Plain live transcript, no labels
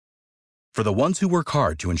For the ones who work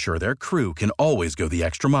hard to ensure their crew can always go the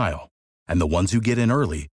extra mile, and the ones who get in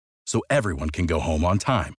early so everyone can go home on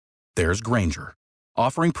time, there's Grainger,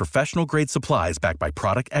 offering professional-grade supplies backed by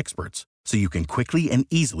product experts so you can quickly and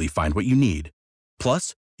easily find what you need.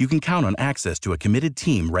 Plus, you can count on access to a committed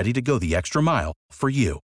team ready to go the extra mile for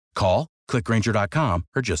you. Call, click Grainger.com,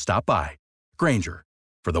 or just stop by. Grainger,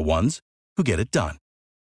 for the ones who get it done.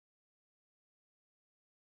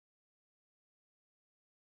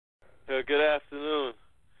 Good afternoon,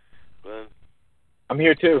 Glenn. I'm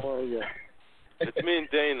here too. How are you? It's me and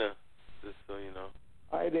Dana, just so you know.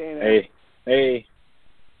 Hi, Dana. Hey.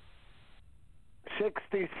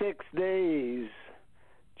 66 days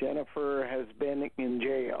Jennifer has been in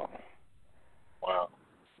jail. Wow.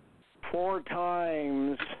 4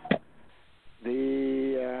 times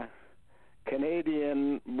the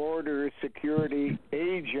Canadian Border Security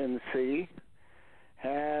Agency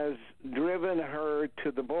has driven her to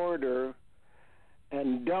the border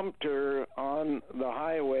and dumped her on the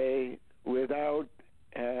highway without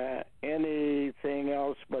anything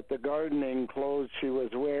else but the gardening clothes she was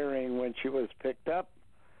wearing when she was picked up.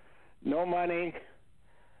 No money.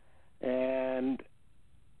 And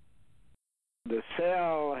the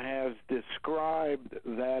cell has described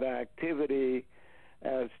that activity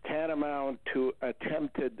as tantamount to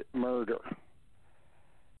attempted murder.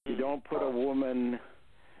 You don't put a woman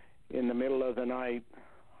in the middle of the night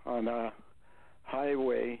on a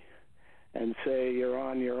highway and say you're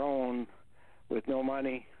on your own with no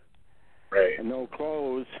money and no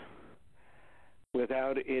clothes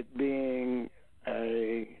without it being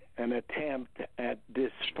an attempt at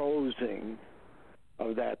disposing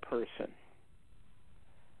of that person.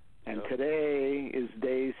 And today is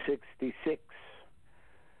day 66.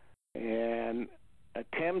 And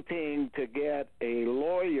attempting to get a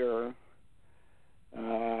lawyer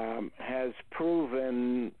has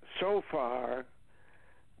proven so far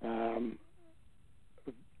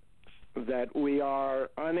that we are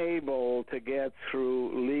unable to get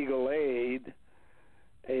through legal aid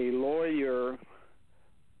a lawyer,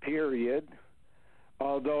 period,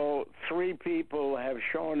 although 3 people have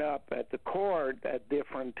shown up at the court at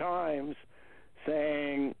different times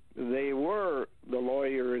saying they were the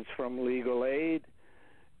lawyers from legal aid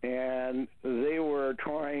and they were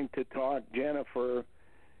trying to talk Jennifer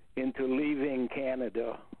into leaving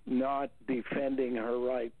Canada, not defending her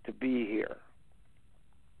right to be here.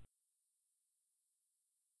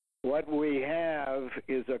 What we have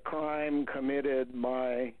is a crime committed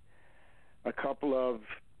by a couple of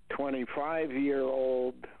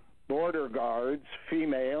 25-year-old border guards,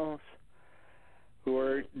 females, who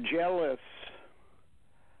are jealous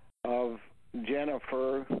of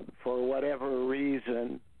Jennifer for whatever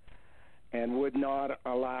reason and would not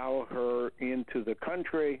allow her into the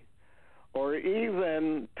country or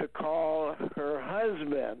even to call her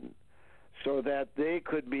husband so that they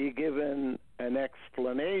could be given an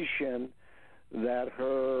explanation that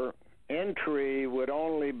her entry would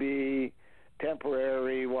only be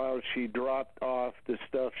temporary while she dropped off the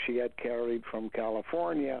stuff she had carried from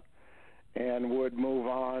California and would move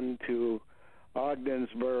on to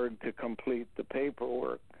Ogdensburg to complete the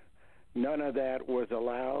paperwork. None of that was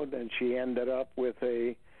allowed, and she ended up with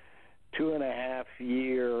a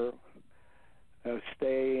 2.5-year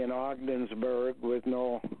stay in Ogdensburg with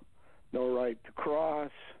no right to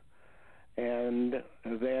cross. And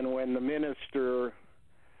then when the minister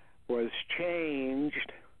was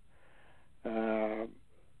changed,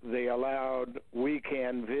 they allowed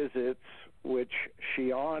weekend visits, which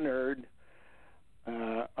she honored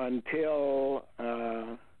until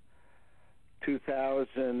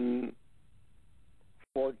 2013,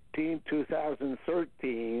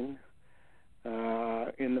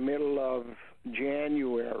 in the middle of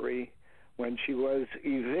January, when she was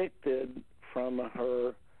evicted from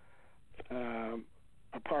her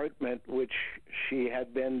apartment, which she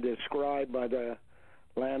had been described by the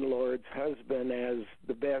landlord's husband as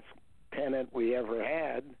the best tenant we ever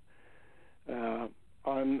had,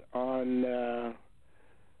 on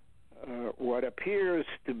what appears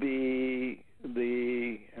to be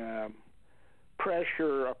the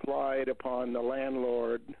pressure applied upon the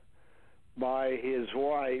landlord by his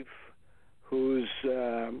wife, whose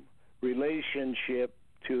relationship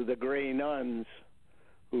to the Grey Nuns,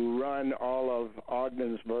 who run all of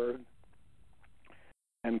Ogdensburg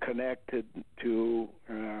and connected to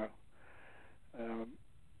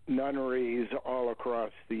nunneries all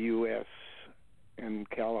across the U.S. and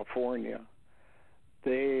California.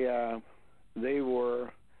 They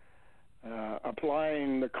were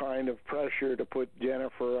applying the kind of pressure to put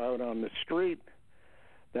Jennifer out on the street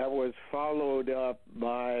that was followed up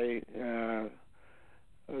by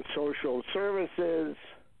social services,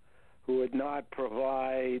 who would not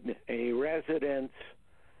provide a residence,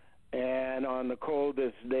 and on the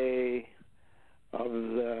coldest day of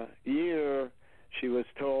the year, she was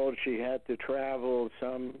told she had to travel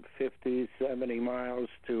some 50, 70 miles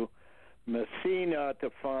to Messina to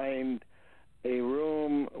find a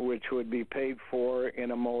room which would be paid for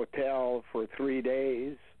in a motel for 3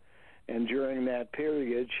 days. And during that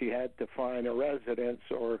period, she had to find a residence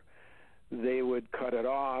or they would cut it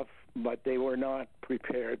off, but they were not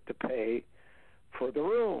prepared to pay for the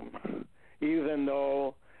room, even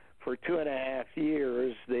though for 2.5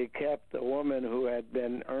 years they kept a woman who had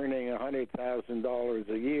been earning $100,000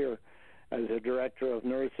 a year as a director of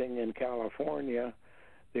nursing in California.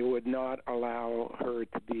 They would not allow her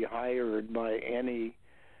to be hired by any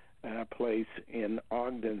place in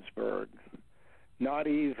Ogdensburg, not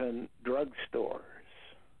even drugstores.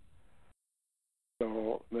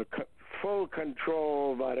 So the full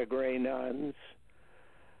control by the Grey Nuns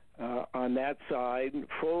on that side,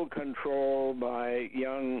 full control by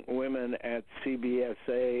young women at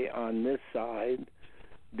CBSA on this side,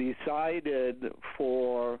 decided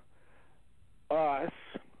for us,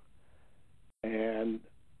 and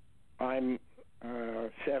I'm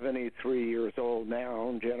 73 years old now,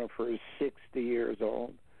 and Jennifer is 60 years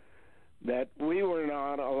old, that we were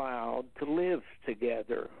not allowed to live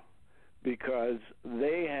together because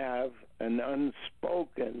they have an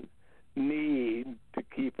unspoken need to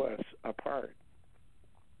keep us apart.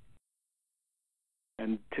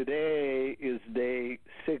 And today is day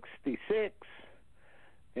 66,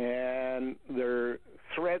 and they're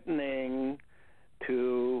threatening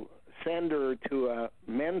to send her to a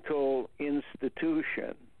mental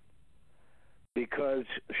institution because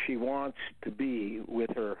she wants to be with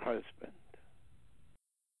her husband.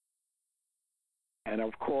 And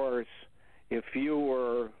of course, if you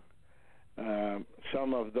were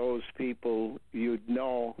some of those people, you'd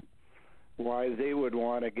know why they would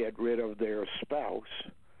want to get rid of their spouse,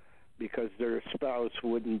 because their spouse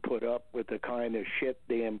wouldn't put up with the kind of shit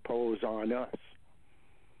they impose on us.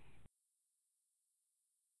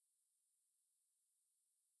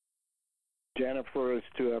 Jennifer is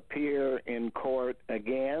to appear in court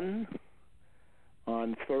again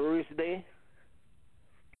on Thursday,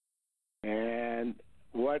 and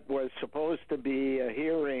what was supposed to be a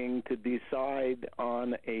hearing to decide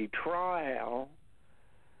on a trial,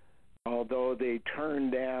 although they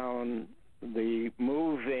turned down the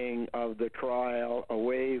moving of the trial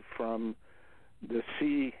away from the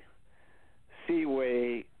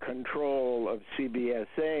Seaway control of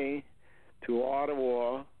CBSA to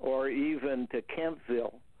Ottawa or even to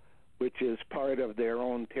Kemptville, which is part of their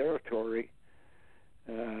own territory.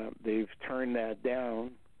 They've turned that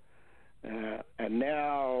down. And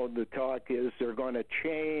now the talk is they're going to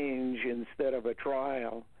change, instead of a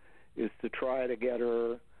trial, is to try to get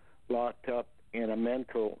her locked up in a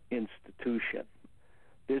mental institution.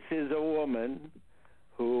 This is a woman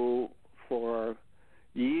who, for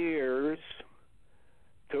years,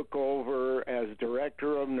 took over as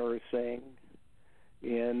director of nursing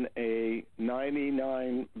in a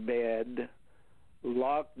 99-bed,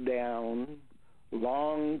 lockdown,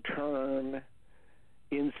 long-term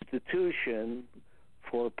institution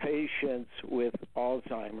for patients with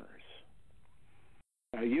Alzheimer's.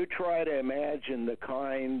 Now, you try to imagine the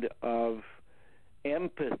kind of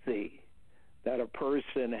empathy that a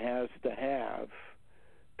person has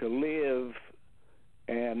to live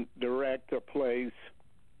and direct a place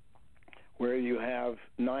where you have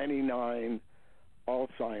 99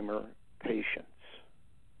 Alzheimer patients,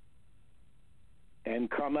 and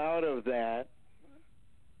come out of that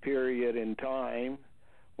period in time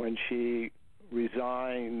when she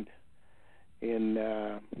resigned in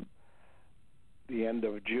the end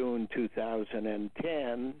of June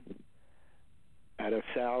 2010 at a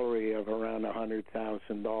salary of around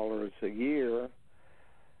 $100,000 a year,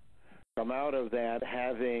 come out of that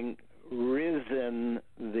having risen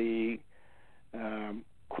the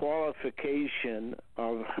qualification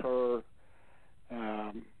of her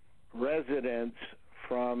residence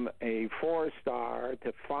from a 4-star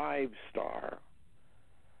to 5-star,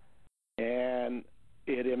 and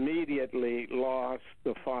it immediately lost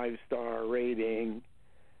the 5-star rating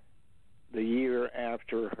the year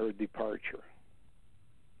after her departure.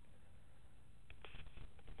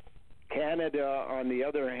 Canada, on the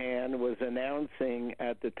other hand, was announcing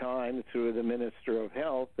at the time through the Minister of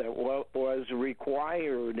Health that what was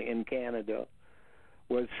required in Canada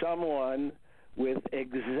was someone with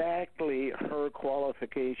exactly her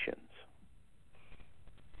qualifications.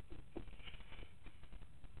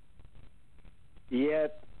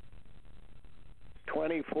 Yet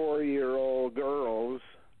 24-year-old girls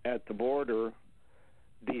the border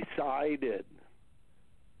decided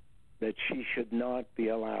that she should not be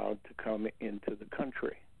allowed to come into the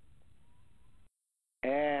country.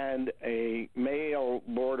 And a male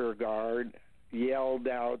border guard yelled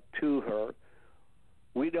out to her,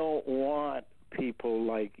 "We don't want people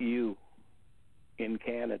like you in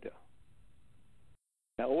Canada."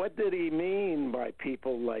 Now, what did he mean by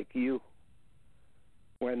people like you?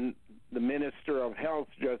 When the Minister of Health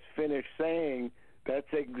just finished saying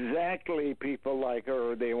that's exactly people like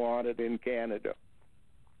her they wanted in Canada.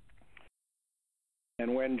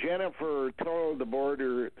 And when Jennifer told the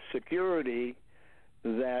border security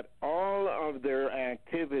that all of their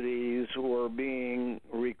activities were being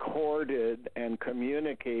recorded and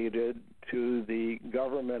communicated to the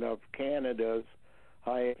government of Canada's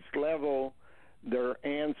highest level, their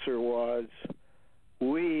answer was,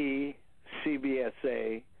 "We,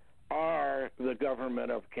 CBSA, are the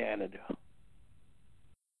government of Canada."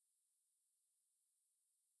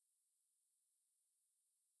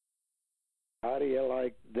 How do you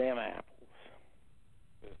like them apples?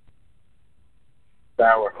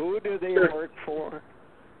 Sour. Who do they work for?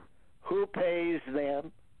 Who pays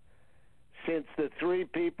them? Since the three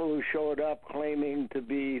people who showed up claiming to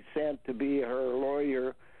be sent to be her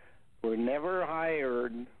lawyer were never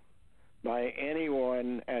hired by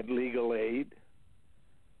anyone at Legal Aid,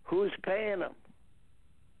 who's paying them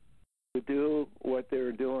to do what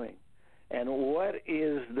they're doing? And what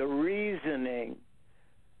is the reasoning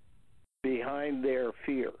behind their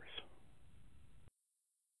fears?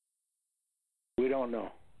 We don't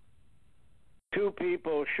know. Two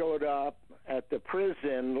people showed up at the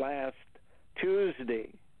prison last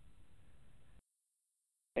Tuesday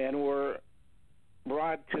and were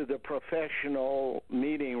brought to the professional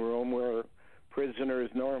meeting room where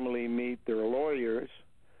prisoners normally meet their lawyers,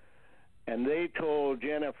 and they told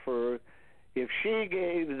Jennifer if she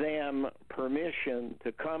gave them permission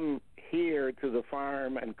to come here to the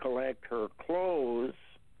farm and collect her clothes,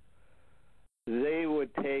 they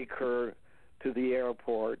would take her to the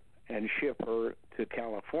airport and ship her to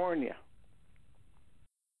California.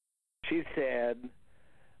 She said,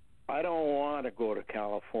 "I don't want to go to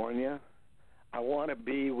California. I want to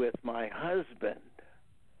be with my husband.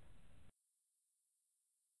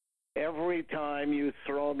 Every time you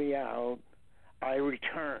throw me out, I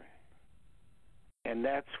return. And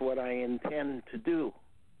that's what I intend to do,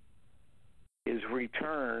 is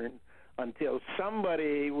return until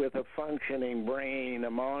somebody with a functioning brain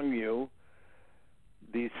among you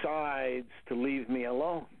decides to leave me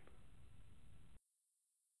alone."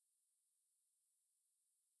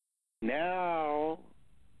 Now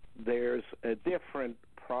there's a different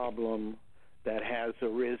problem that has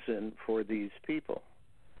arisen for these people.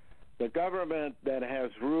 The government that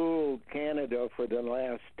has ruled Canada for the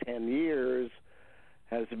last 10 years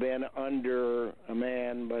has been under a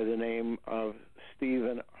man by the name of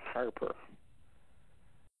Stephen Harper,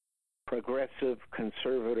 Progressive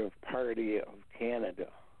Conservative Party of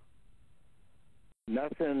Canada.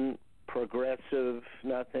 Nothing progressive,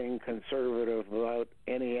 nothing conservative about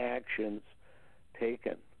any actions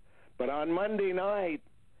taken. But on Monday night,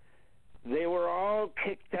 they were all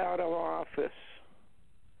kicked out of office.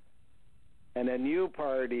 And a new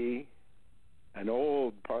party, an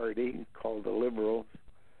old party called the Liberals,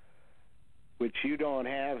 which you don't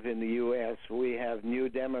have in the U.S. We have New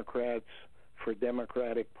Democrats for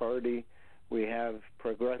Democratic Party. We have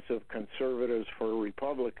Progressive Conservatives for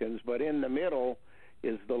Republicans. But in the middle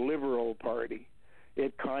is the Liberal Party.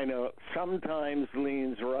 It kind of sometimes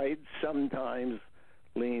leans right, sometimes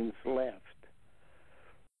leans left.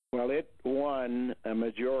 Well, it won a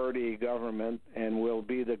majority government and will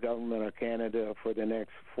be the government of Canada for the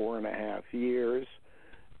next 4.5 years.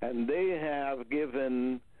 And they have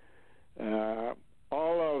given all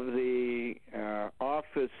of the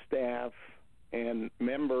office staff and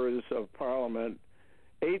members of Parliament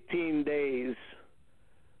 18 days,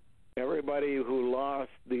 everybody who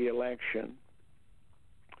lost the election,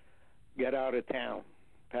 get out of town,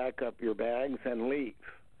 pack up your bags and leave.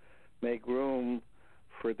 Make room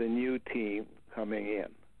for the new team coming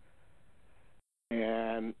in.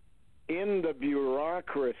 And in the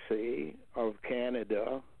bureaucracy of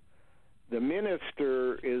Canada, the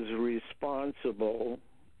minister is responsible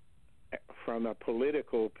from a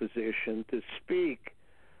political position to speak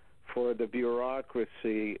for the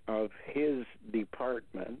bureaucracy of his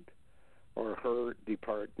department or her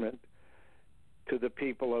department to the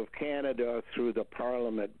people of Canada through the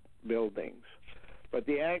Parliament buildings. But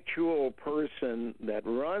the actual person that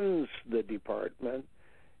runs the department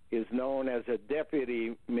is known as a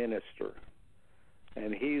deputy minister,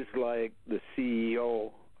 and he's like the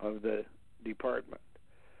CEO of the department.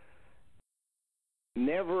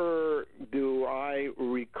 never do I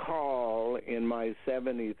recall in my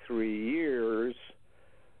 73 years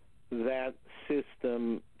that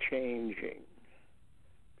system changing,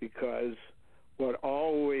 because what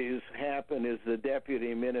always happened is the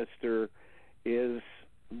deputy minister is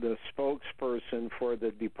the spokesperson for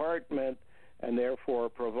the department and therefore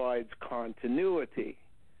provides continuity.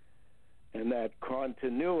 And that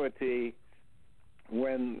continuity,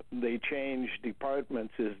 when they change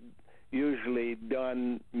departments, is usually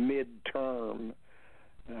done mid-term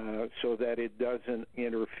so that it doesn't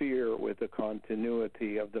interfere with the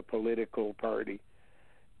continuity of the political party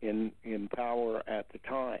in power at the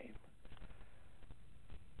time.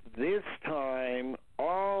 This time,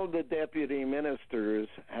 all the deputy ministers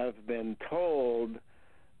have been told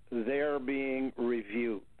they're being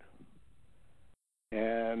reviewed,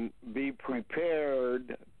 and be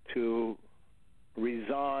prepared to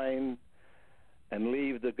resign and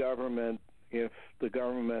leave the government if the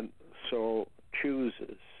government so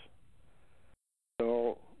chooses.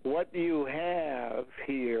 So what you have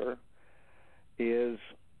here is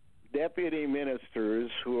deputy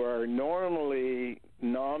ministers who are normally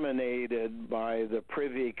nominated by the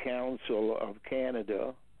Privy Council of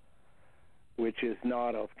Canada, which is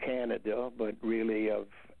not of Canada, but really of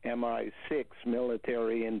MI6,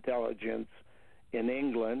 military intelligence in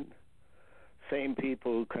England, same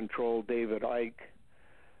people who control David Icke.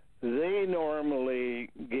 They normally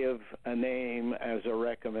give a name as a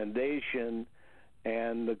recommendation,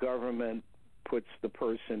 and the government puts the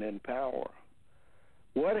person in power.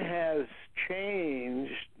 What has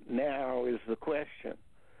changed now is the question.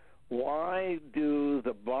 Why do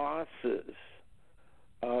the bosses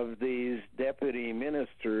of these deputy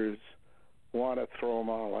ministers want to throw them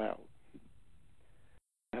all out?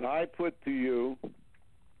 And I put to you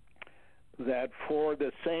that for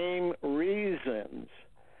the same reasons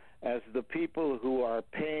as the people who are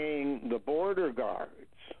paying the border guards,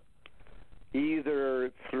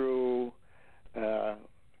 either through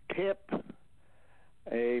tip,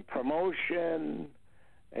 a promotion,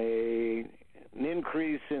 an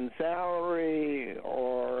increase in salary,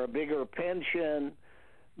 or a bigger pension,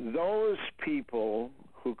 those people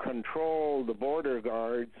who control the border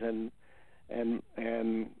guards and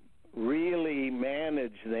really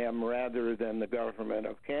manage them rather than the government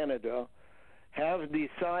of Canada have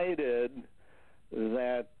decided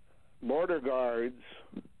that border guards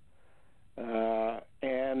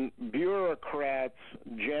and bureaucrats,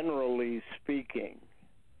 generally speaking,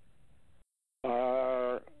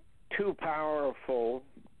 are too powerful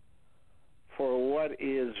for what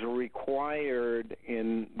is required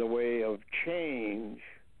in the way of change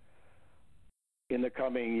in the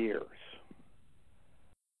coming years.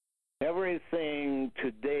 Everything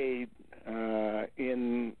to date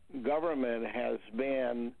in government has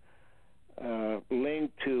been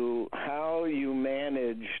linked to how you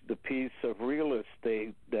manage the piece of real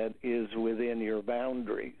estate that is within your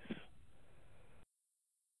boundaries.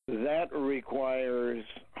 That requires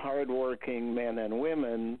hardworking men and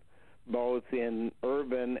women, both in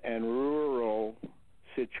urban and rural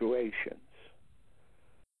situations.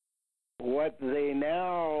 What they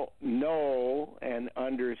now know and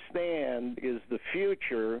understand is the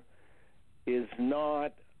future is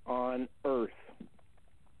not on Earth.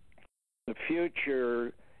 The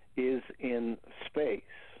future is in space.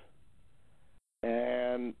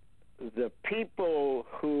 And the people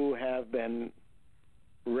who have been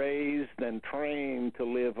raised and trained to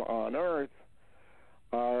live on Earth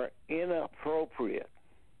are inappropriate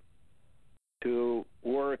to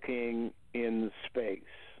working in space.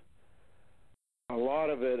 A lot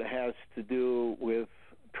of it has to do with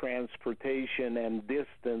transportation and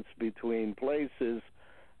distance between places.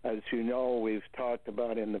 As you know, we've talked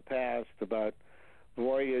about in the past about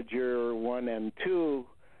Voyager 1 and 2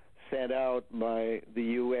 sent out by the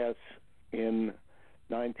U.S. in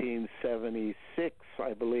 1976,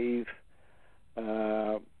 I believe,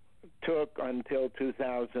 took until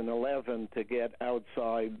 2011 to get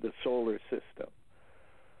outside the solar system.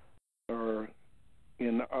 Or,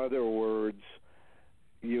 in other words,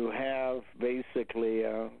 you have basically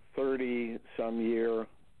a 30-some-year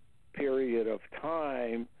period of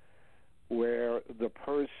time where the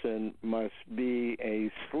person must be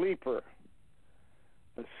a sleeper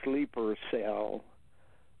cell,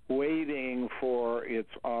 waiting for its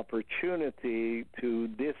opportunity to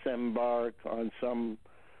disembark on some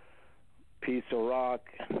piece of rock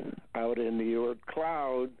out in the Oort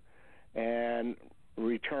cloud and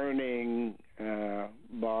returning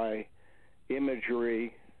by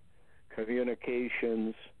imagery,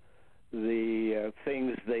 communications, the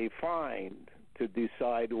things they find to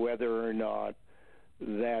decide whether or not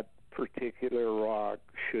that particular rock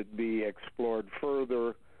should be explored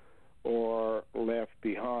further or left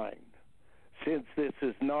behind. Since this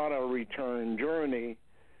is not a return journey,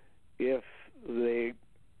 if they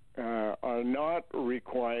are not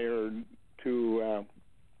required to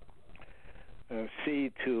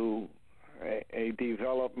see to a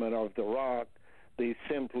development of the rock, they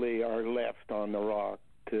simply are left on the rock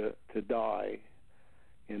to die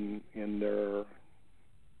in their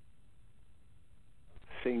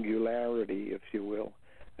singularity, if you will,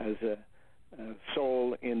 as a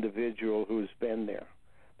sole individual who's been there.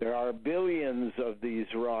 There are billions of these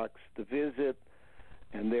rocks to visit,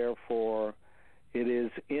 and therefore it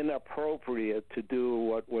is inappropriate to do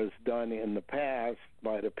what was done in the past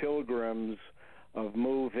by the pilgrims of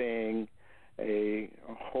moving a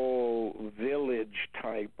whole village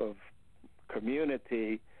type of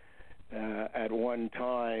community at one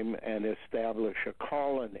time and establish a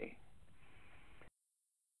colony.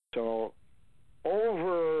 So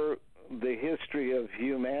over the history of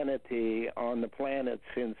humanity on the planet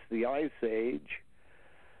since the Ice Age,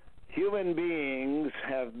 human beings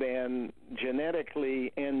have been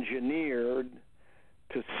genetically engineered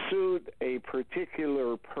to suit a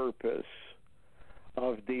particular purpose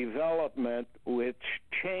of development which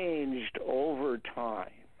changed over time,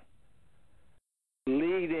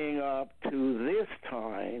 leading up to this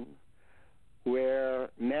time where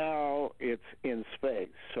now it's in space.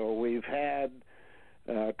 So we've had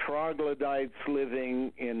troglodytes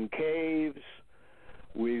living in caves.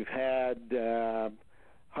 We've had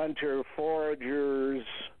hunter-foragers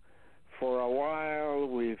for a while.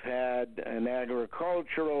 We've had an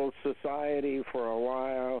agricultural society for a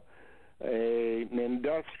while, an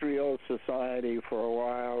industrial society for a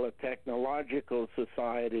while, a technological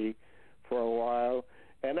society for a while.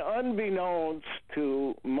 And unbeknownst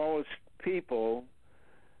to most people,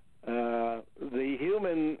 the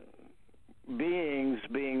human beings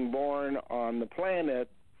being born on the planet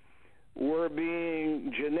were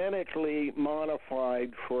being genetically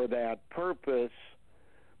modified for that purpose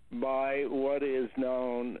by what is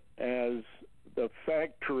known as the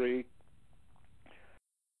factory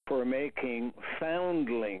for making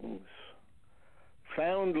foundlings.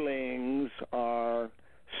 Foundlings are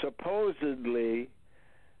supposedly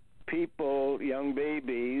people, young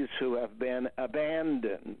babies, who have been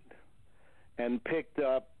abandoned and picked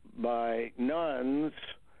up by nuns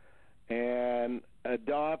and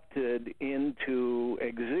adopted into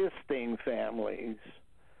existing families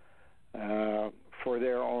for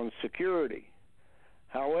their own security.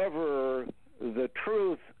 However, the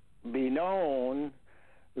truth be known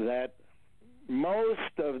that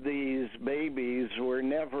most of these babies were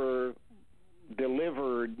never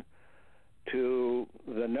delivered to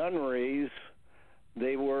the nunneries.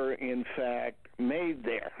 They were, in fact, made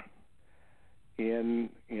there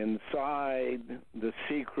inside the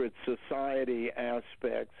secret society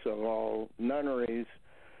aspects of all nunneries.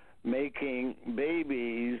 Making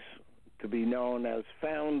babies to be known as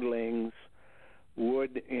foundlings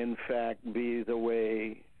would, in fact, be the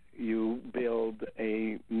way you build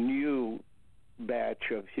a new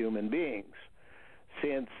batch of human beings.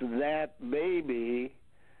 Since that baby,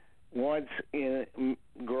 once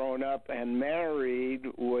grown up and married,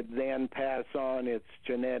 would then pass on its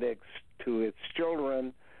genetics to its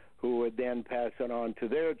children, who would then pass it on to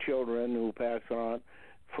their children, who pass on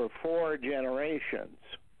for 4 generations.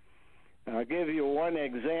 I'll give you one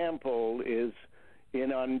example. Is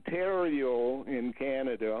in Ontario in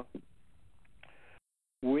Canada,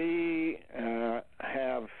 we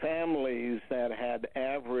have families that had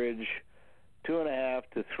average 2.5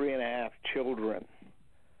 to 3.5 children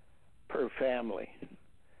per family.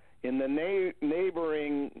 In the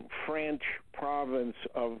neighboring French province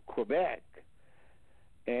of Quebec,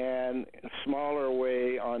 and a smaller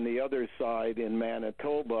way on the other side in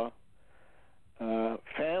Manitoba,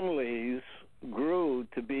 families grew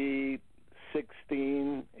to be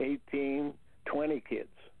 16, 18, 20 kids.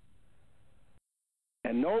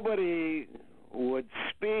 And nobody would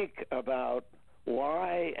speak about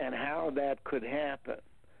why and how that could happen.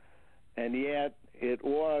 And yet it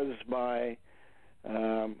was by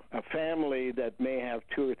a family that may have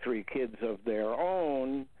 2 or 3 kids of their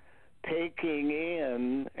own taking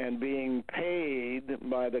in and being paid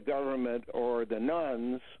by the government or the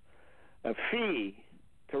nuns a fee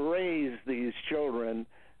to raise these children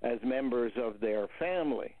as members of their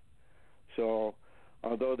family. So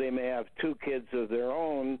although they may have 2 kids of their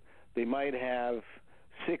own, they might have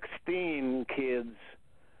 16 kids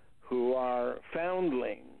who are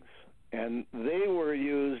foundlings, and they were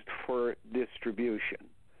used for distribution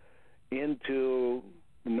into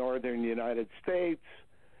northern United States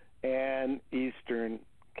and eastern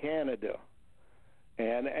Canada.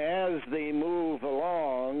 And as they move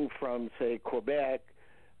along from, say, Quebec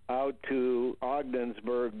out to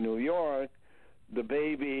Ogdensburg, New York, the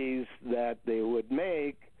babies that they would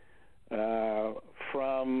make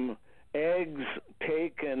from eggs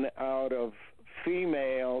taken out of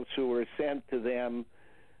females who were sent to them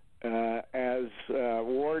as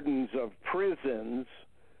wardens of prisons,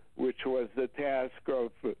 which was the task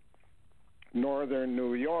of northern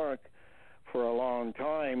New York for a long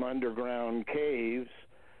time, underground caves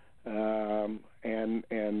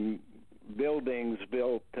and buildings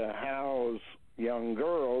built to house young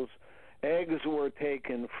girls. Eggs were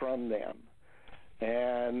taken from them,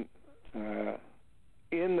 and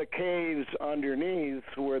in the caves underneath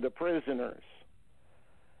were the prisoners,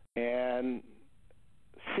 and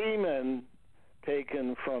semen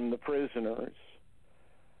taken from the prisoners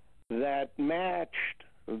that matched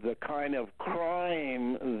the kind of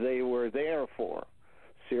crime they were there for,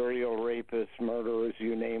 serial rapists, murderers,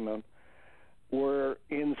 you name them, were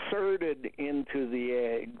inserted into the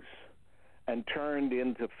eggs and turned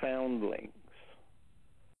into foundlings.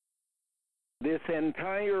 This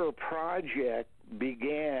entire project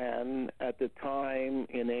began at the time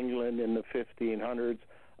in England in the 1500s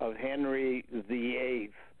of Henry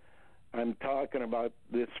VIII. I'm talking about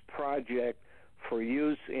this project for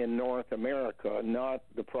use in North America, not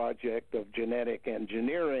the project of genetic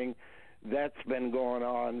engineering. That's been going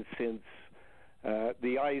on since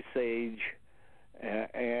the Ice Age,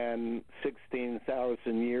 and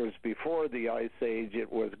 16,000 years before the Ice Age,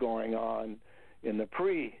 it was going on in the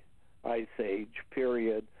pre-Ice Age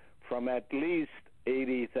period from at least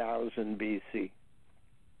 80,000 BC.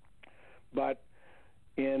 But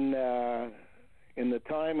in the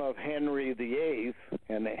time of Henry VIII,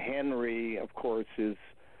 and Henry, of course, is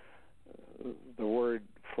the word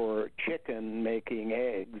for chicken making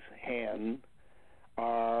eggs, hen,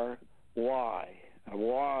 R-Y. A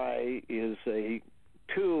Y is a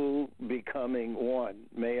two becoming one,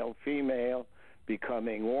 male, female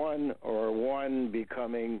becoming one, or one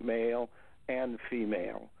becoming male and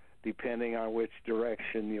female, depending on which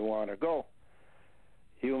direction you want to go.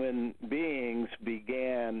 Human beings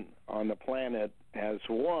began on the planet as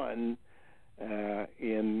one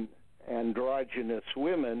in androgynous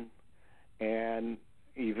women, and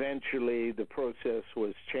eventually the process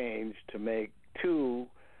was changed to make two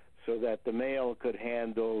so that the male could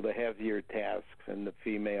handle the heavier tasks and the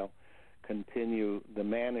female continue the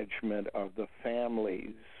management of the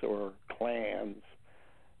families or clans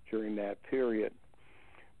during that period.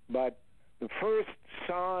 But the first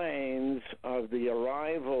signs of the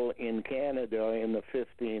arrival in Canada in the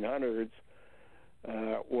 1500s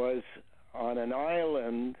was on an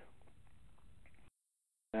island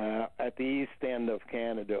at the east end of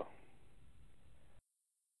Canada.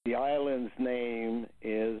 The island's name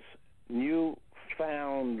is Newfoundland.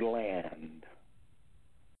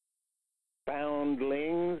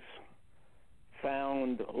 Foundlings,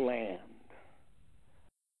 found land.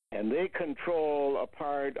 And they control a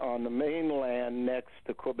part on the mainland next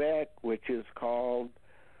to Quebec, which is called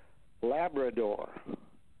Labrador.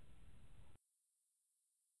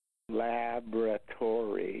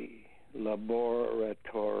 Laboratory, Labrador,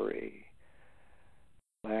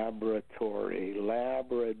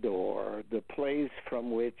 the place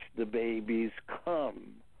from which the babies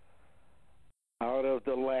come. Out of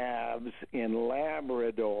the labs in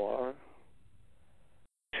Labrador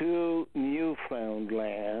to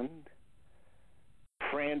Newfoundland,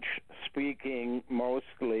 French-speaking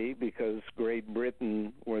mostly, because Great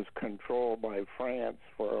Britain was controlled by France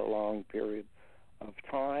for a long period of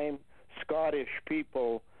time. Scottish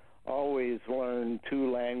people always learned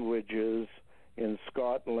two languages in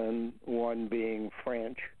Scotland, one being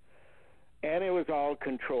French, and it was all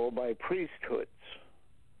controlled by priesthoods.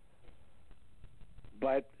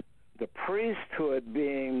 But the priesthood,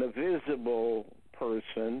 being the visible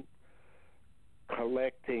person,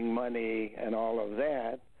 collecting money and all of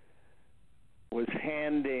that, was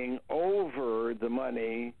handing over the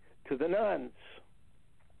money to the nuns,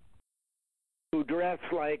 who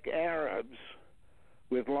dressed like Arabs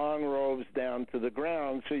with long robes down to the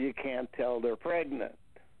ground so you can't tell they're pregnant.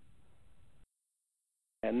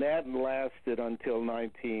 And that lasted until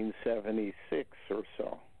 1976 or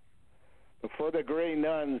so. Before the Grey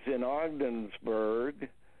Nuns in Ogdensburg,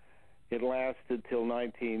 it lasted till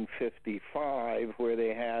 1955, where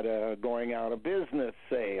they had a going out of business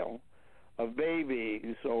sale of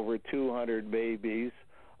babies, over 200 babies,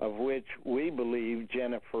 of which we believe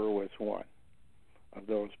Jennifer was one of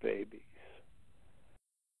those babies.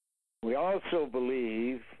 We also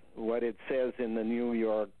believe what it says in the New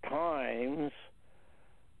York Times,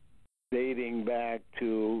 dating back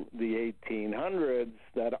to the 1800s,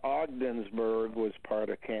 that Ogdensburg was part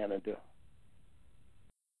of Canada,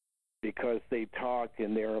 because they talked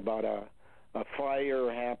in there about a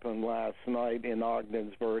fire happened last night in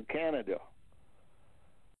Ogdensburg, Canada.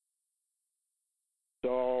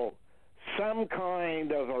 So some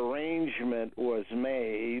kind of arrangement was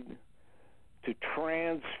made to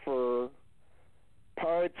transfer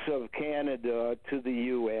parts of Canada to the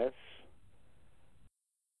U.S.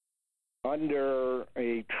 under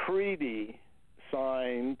a treaty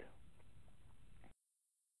signed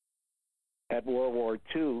at World War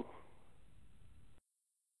II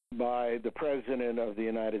by the President of the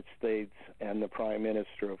United States and the Prime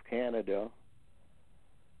Minister of Canada.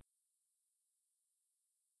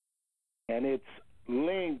 And it's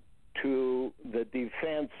linked to the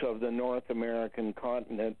defense of the North American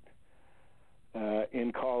continent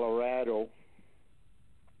in Colorado,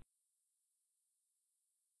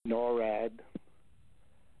 NORAD,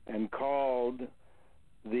 and called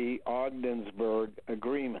the Ogdensburg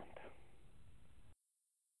Agreement.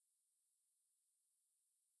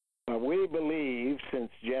 We believe, since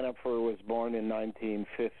Jennifer was born in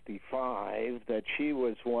 1955, that she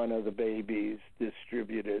was one of the babies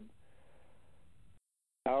distributed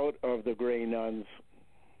out of the Grey Nuns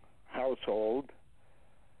household,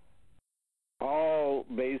 all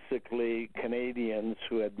basically Canadians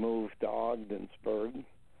who had moved to Ogdensburg,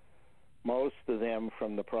 most of them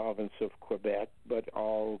from the province of Quebec, but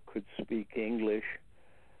all could speak English,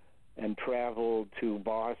 and traveled to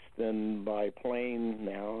Boston by plane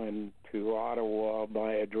now and to Ottawa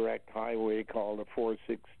by a direct highway called the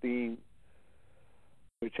 416,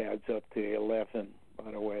 which adds up to 11,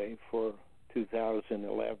 by the way. For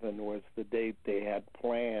 2011 was the date they had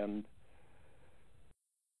planned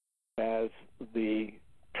as the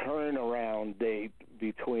turnaround date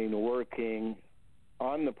between working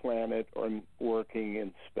on the planet or working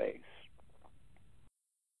in space.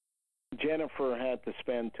 Jennifer had to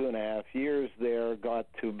spend 2.5 years there, got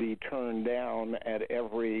to be turned down at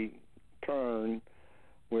every turn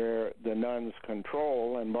where the nuns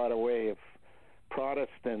control. And by the way, if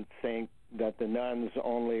Protestants think that the nuns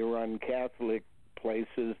only run Catholic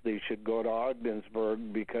places, they should go to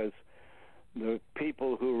Ogdensburg, because the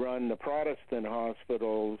people who run the Protestant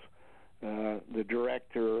hospitals,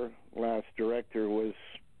 the last director was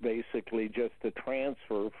basically just a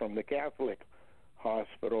transfer from the Catholic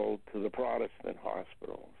hospital to the Protestant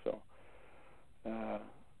hospital. So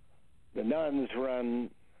the nuns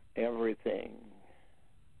run everything.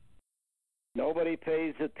 Nobody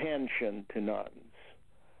pays attention to nuns.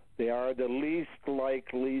 They are the least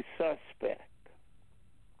likely suspect.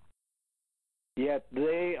 Yet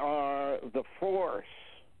they are the force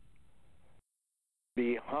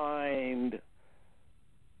behind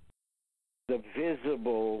the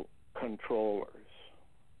visible controllers.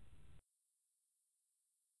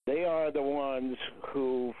 They are the ones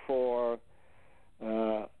who, for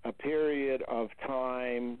a period of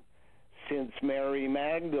time since Mary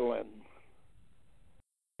Magdalene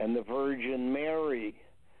and the Virgin Mary,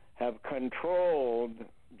 have controlled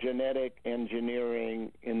genetic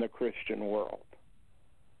engineering in the Christian world.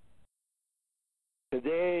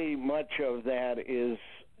 Today, much of that is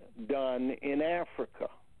done in Africa.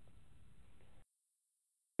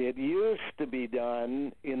 It used to be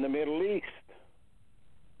done in the Middle East.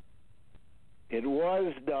 It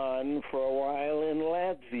was done for a while in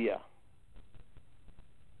Latvia.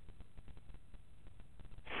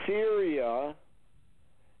 Syria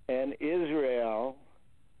and Israel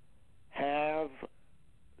have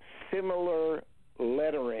similar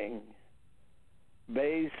lettering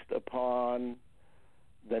based upon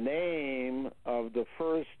the name of the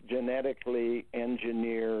first genetically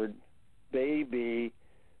engineered baby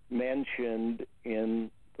mentioned in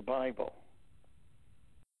the Bible.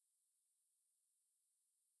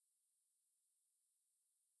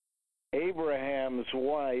 Abraham's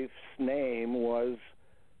wife's name was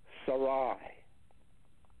Sarai,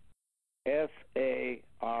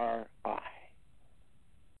 S-A-R-I.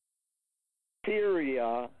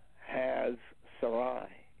 Syria has Sarai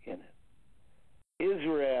in it.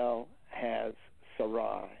 Israel has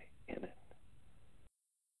Sarai in it,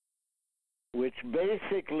 which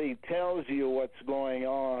basically tells you what's going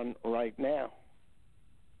on right now.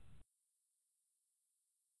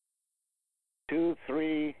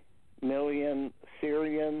 2-3 million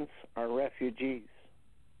Syrians are refugees.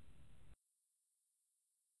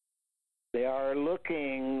 They are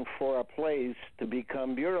looking for a place to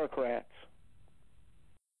become bureaucrats.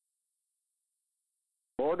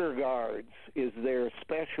 Border guards is their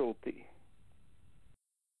specialty.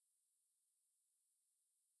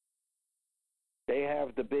 They have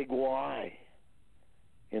the big Y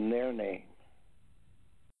in their name.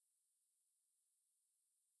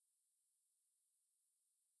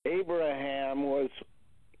 Abraham was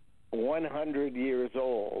 100 years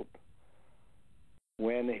old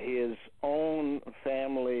when his own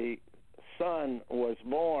family son was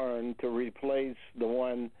born to replace the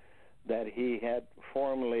one that he had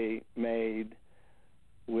formerly made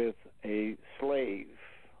with a slave.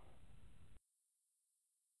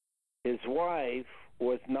 His wife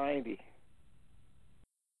was 90.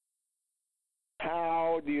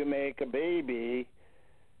 How do you make a baby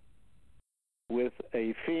with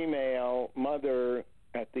a female mother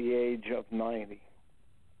at the age of 90?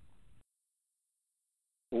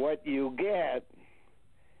 What you get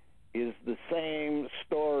is the same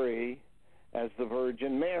story as the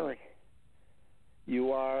Virgin Mary.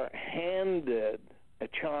 You are handed a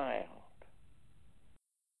child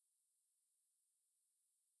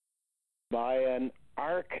by an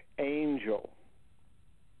archangel.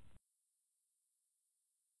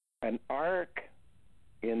 An ark,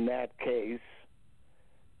 in that case,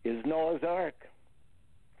 is Noah's Ark.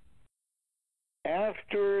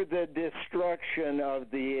 After the destruction of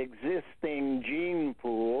the existing gene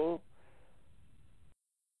pool,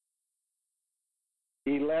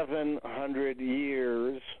 1,100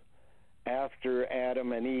 years after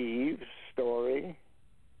Adam and Eve's story,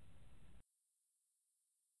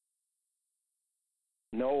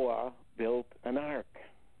 Noah built an ark.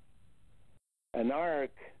 An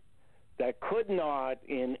ark that could not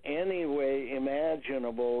in any way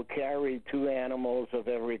imaginable carry two animals of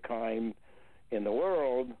every kind in the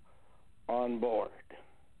world on board,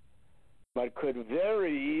 but could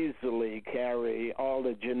very easily carry all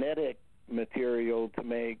the genetic material to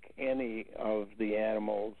make any of the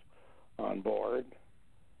animals on board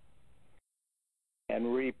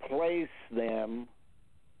and replace them,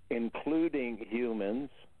 including humans,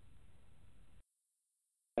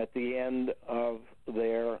 at the end of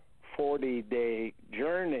their 40-day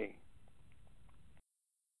journey,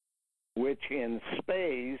 which in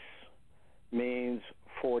space means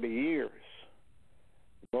 40 years.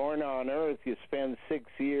 Born on Earth, you spend 6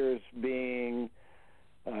 years being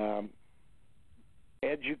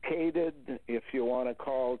educated, if you want to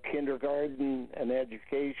call kindergarten an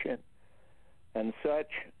education and such,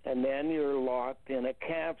 and then you're locked in a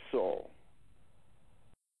capsule,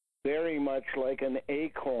 very much like an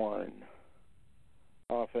acorn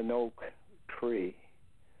off an oak tree.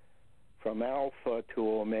 From Alpha to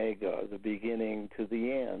Omega, the beginning to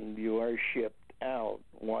the end, you are shipped out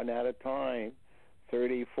one at a time.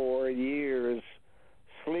 34 years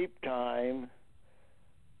sleep time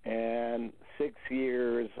and 6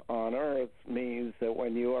 years on Earth means that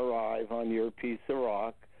when you arrive on your piece of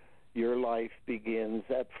rock, your life begins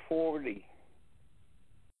at 40.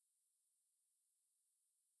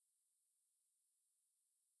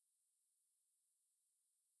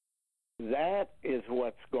 That is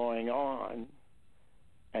what's going on,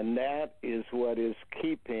 and that is what is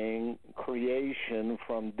keeping creation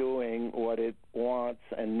from doing what it wants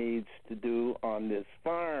and needs to do on this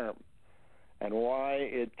farm, and why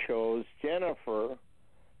it chose Jennifer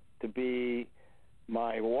to be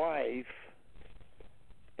my wife,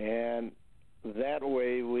 and that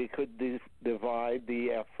way we could divide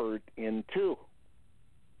the effort in two.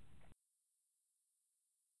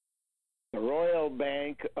 The Royal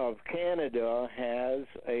Bank of Canada has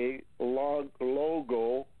a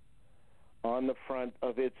logo on the front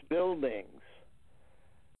of its buildings.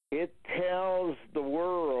 It tells the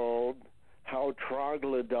world how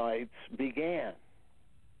troglodytes began.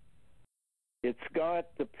 It's got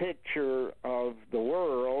the picture of the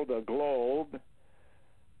world, a globe,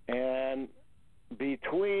 and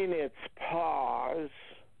between its paws,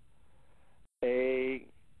 a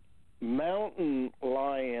mountain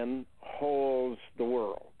lion holds the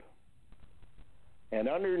world. And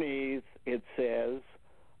underneath it says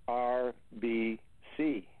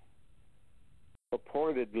RBC,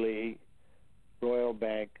 purportedly Royal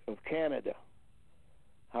Bank of Canada.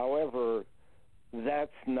 However,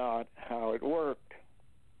 that's not how it worked.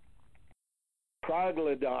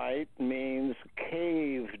 Troglodyte means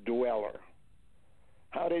cave dweller.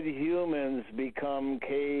 How did humans become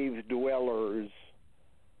cave dwellers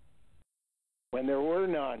when there were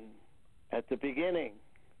none at the beginning?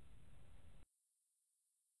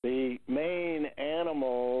 The main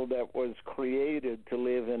animal that was created to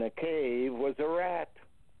live in a cave was a rat.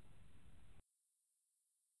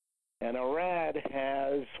 And a rat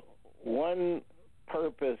has one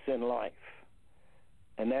purpose in life,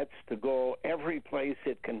 and that's to go every place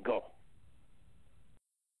it can go.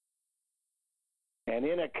 And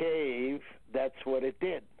in a cave, that's what it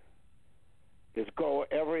did. is go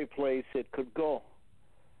every place it could go.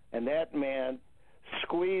 And that meant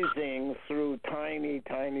squeezing through tiny,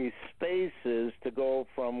 tiny spaces to go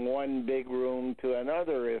from one big room to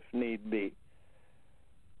another if need be.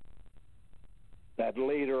 That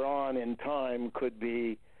later on in time could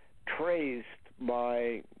be traced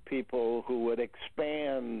by people who would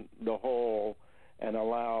expand the hole and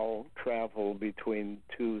allow travel between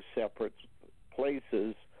two separate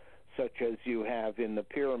places, such as you have in the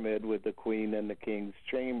pyramid with the queen and the king's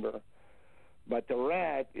chamber. But the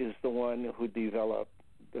rat is the one who developed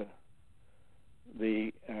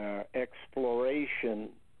the exploration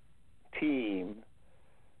team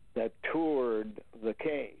that toured the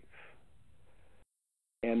cave.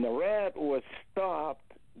 And the rat was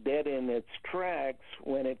stopped dead in its tracks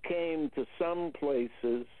when it came to some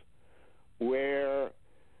places where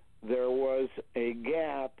there was a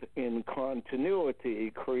gap in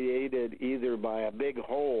continuity created either by a big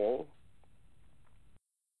hole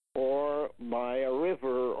or by a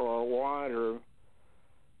river or water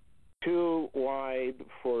too wide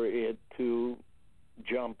for it to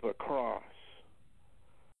jump across.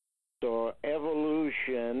 So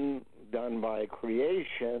evolution done by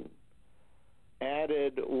creation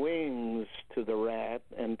added wings to the rat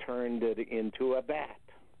and turned it into a bat.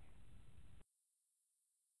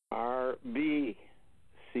 RBC.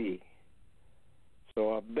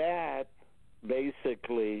 So a bat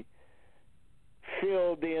basically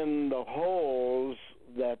filled in the holes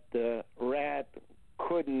that the rat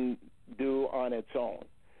couldn't do on its own.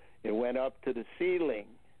 It went up to the ceiling,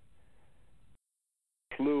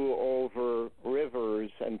 flew over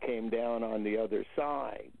rivers, and came down on the other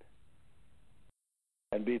side.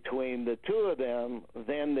 And between the two of them,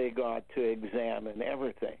 then they got to examine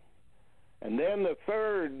everything. And then the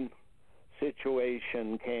third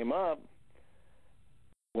situation came up.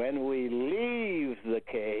 When we leave the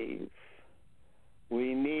cave,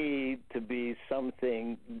 we need to be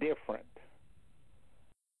something different.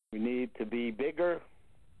 We need to be bigger.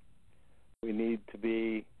 We need to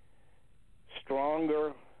be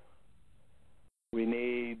stronger. We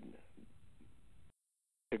need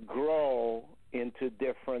to grow into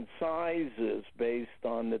different sizes based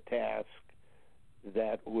on the task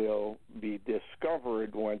that will be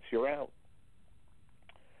discovered once you're out.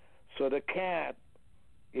 So the cat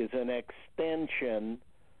is an extension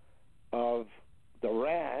of the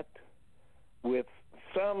rat with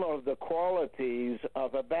some of the qualities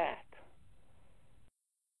of a bat.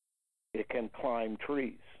 It can climb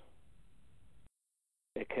trees.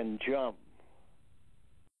 It can jump.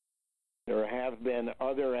 There have been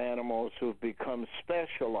other animals who've become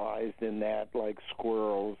specialized in that, like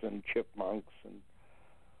squirrels and chipmunks and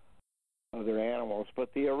other animals,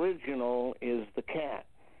 but the original is the cat.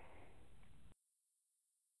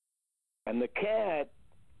 And the cat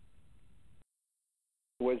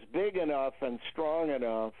was big enough and strong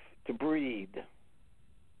enough to breed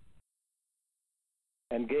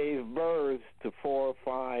and gave birth to 4,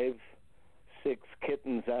 5, 6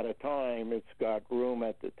 kittens at a time. It's got room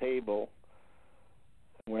at the table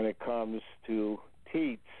when it comes to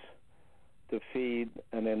teats to feed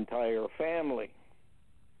an entire family.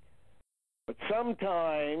 But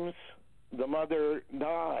sometimes the mother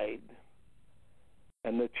died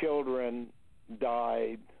and the children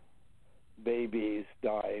died, babies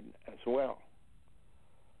died as well.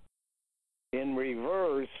 In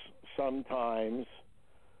reverse, sometimes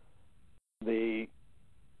the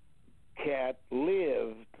cat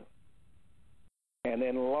lived and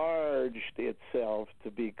enlarged itself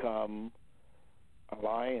to become a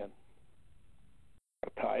lion,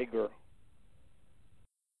 a tiger,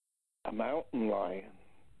 a mountain lion,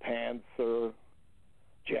 panther,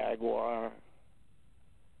 jaguar.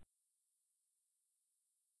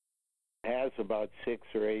 Has about 6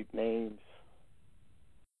 or 8 names.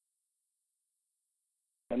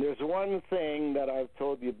 And there's one thing that I've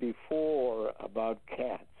told you before about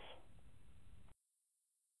cats.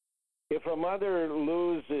 If a mother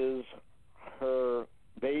loses her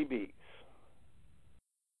babies,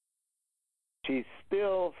 she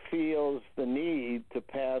still feels the need to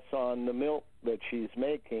pass on the milk that she's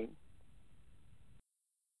making.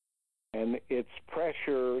 And it's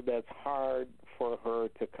pressure that's hard for her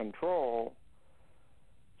to control.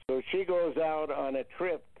 So she goes out on a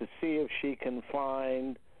trip to see if she can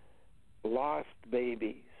find lost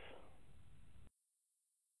babies.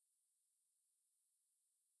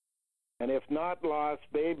 And if not lost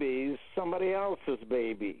babies, somebody else's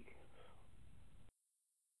baby.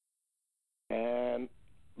 And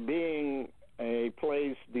being a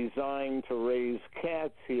place designed to raise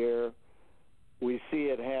cats here, we see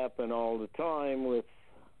it happen all the time with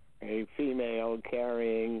a female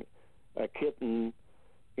carrying a kitten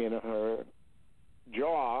in her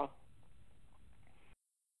jaw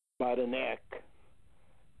by the neck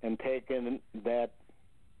and taken that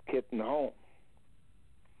kitten home.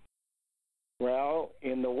 Well,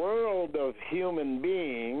 in the world of human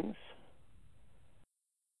beings,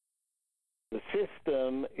 the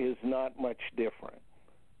system is not much different.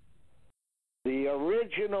 The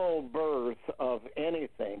original birth of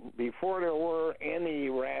anything, before there were any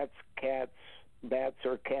rats, cats, bats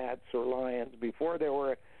or cats or lions, before there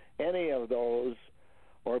were any of those,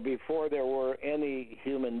 or before there were any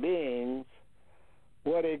human beings,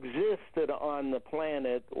 what existed on the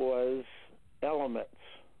planet was elements,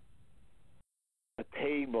 a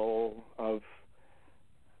table of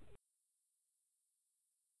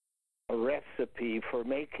a recipe for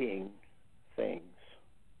making things.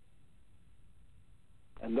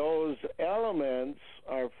 And those elements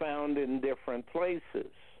are found in different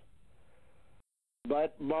places.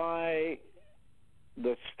 But by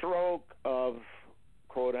the stroke of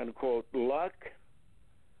quote-unquote luck,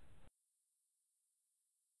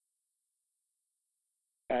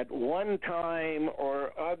 at one time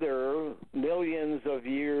or other, millions of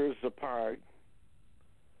years apart,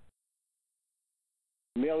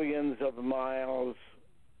 millions of miles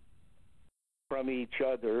from each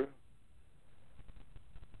other,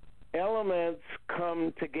 elements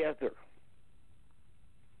come together.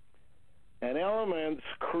 And elements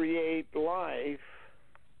create life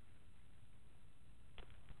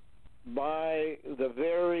by the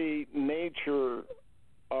very nature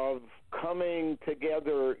of coming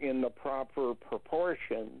together in the proper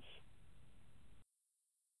proportions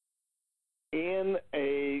in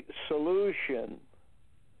a solution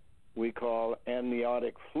we call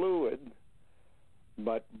amniotic fluid,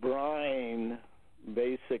 but brine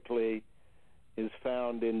basically is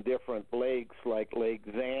found in different lakes, like Lake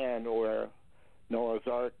Zan, where Noah's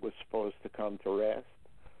Ark was supposed to come to rest.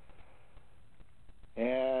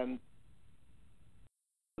 And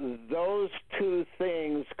those two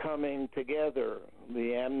things coming together,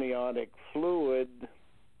 the amniotic fluid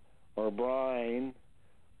or brine,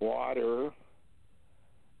 water,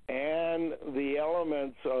 and the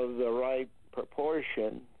elements of the right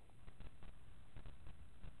proportion,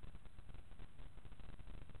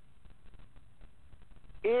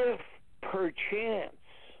 if perchance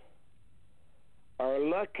are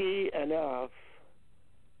lucky enough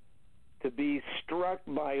to be struck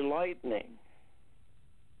by lightning,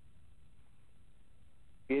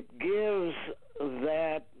 it gives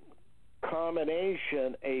that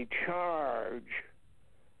combination a charge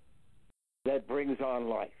that brings on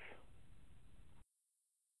life.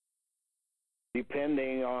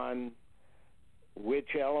 Depending on which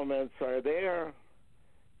elements are there,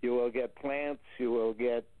 you will get plants, you will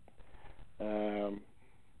get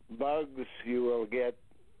bugs, you will get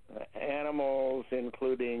animals,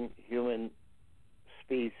 including human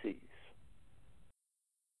species,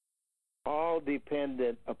 all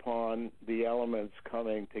dependent upon the elements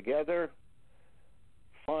coming together,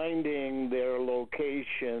 finding their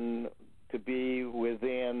location to be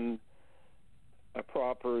within a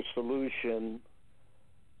proper solution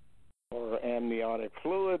or amniotic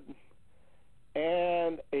fluid,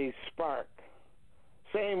 and a spark.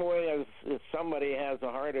 Same way as if somebody has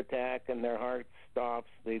a heart attack and their heart stops,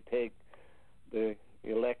 they take the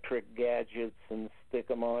electric gadgets and stick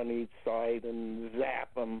them on each side and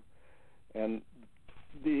zap them, and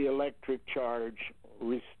the electric charge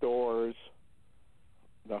restores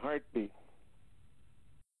the heartbeat.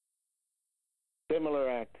 Similar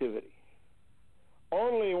activity.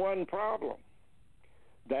 Only one problem.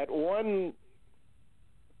 That one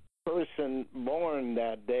person born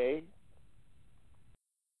that day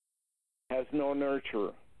has no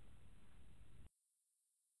nurturer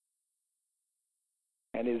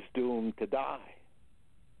and is doomed to die.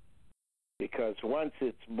 Because once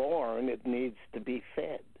it's born, it needs to be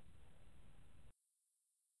fed.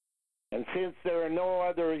 And since there are no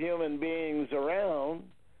other human beings around,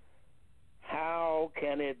 how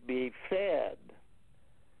can it be fed?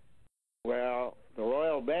 Well, the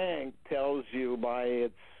Royal Bank tells you by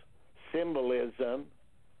its symbolism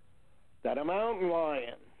that a mountain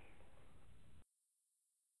lion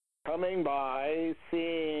coming by,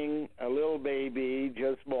 seeing a little baby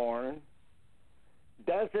just born,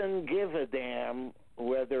 doesn't give a damn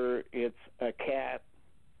whether it's a cat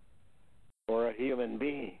or a human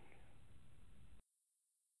being.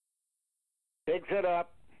 Picks it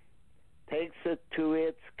up, takes it to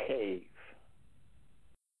its cave,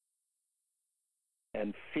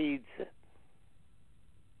 and feeds it.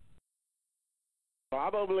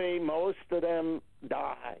 Probably most of them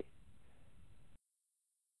die,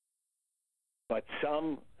 but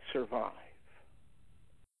some survive.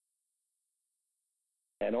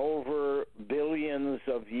 And over billions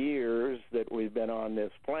of years that we've been on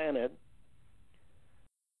this planet,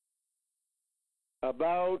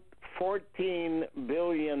 about 14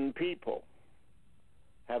 billion people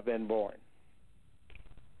have been born.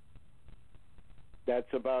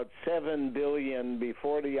 That's about 7 billion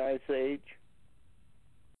before the Ice Age,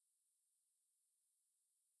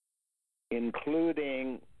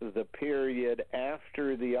 including the period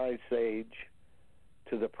after the Ice Age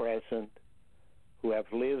to the present, who have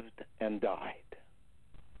lived and died.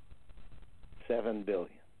 7 billion.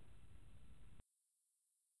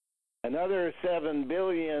 Another 7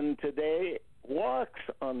 billion today walks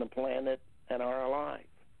on the planet and are alive.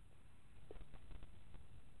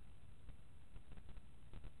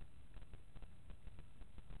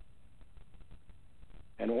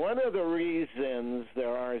 And one of the reasons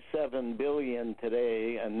there are 7 billion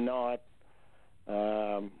today and not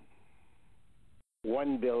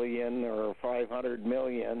 1 billion or 500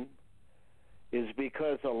 million is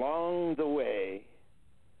because along the way,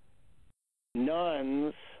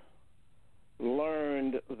 nuns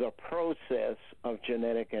learned the process of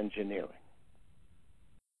genetic engineering.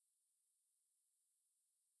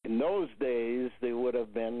 In those days, they would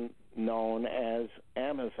have been known as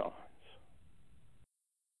Amazons.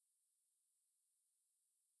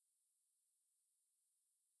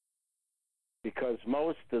 Because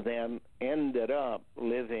most of them ended up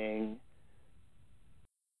living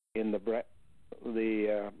in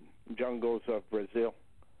the jungles of Brazil.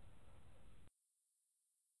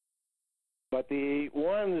 But the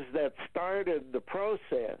ones that started the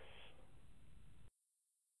process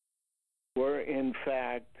were, in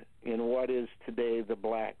fact, in what is today the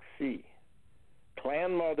Black Sea.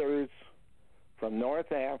 Clan mothers from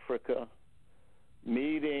North Africa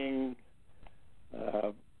meeting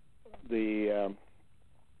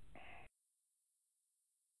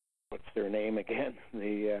what's their name again?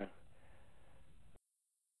 The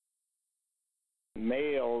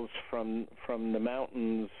males from the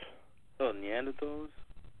mountains. Oh, Neanderthals?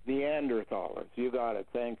 Neanderthals. You got it.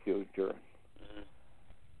 Thank you, Jern.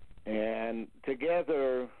 Mm-hmm. And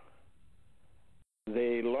together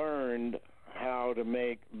they learned how to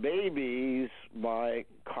make babies by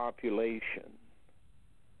copulation,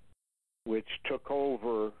 which took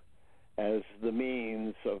over as the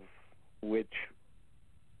means of which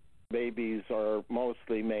babies are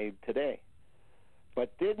mostly made today,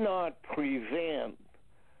 but did not prevent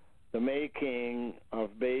the making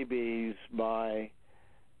of babies by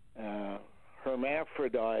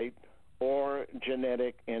hermaphrodite or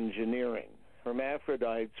genetic engineering.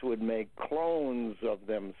 Hermaphrodites would make clones of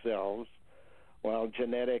themselves, while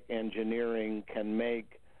genetic engineering can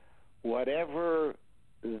make whatever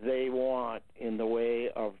they want in the way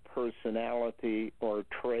of personality or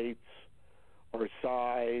traits or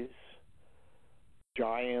size,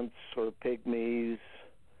 giants or pygmies,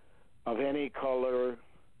 of any color,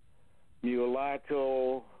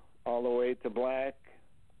 mulatto all the way to black.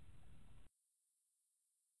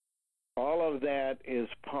 All of that is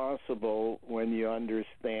possible when you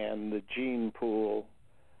understand the gene pool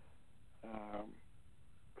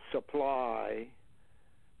supply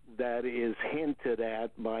that is hinted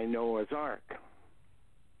at by Noah's Ark.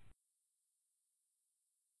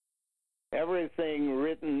 Everything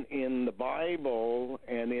written in the Bible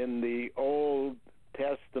and in the Old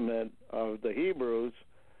Testament of the Hebrews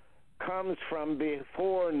comes from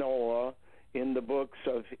before Noah in the books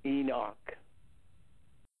of Enoch,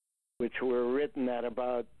 which were written at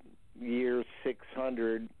about year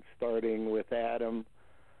 600, starting with Adam,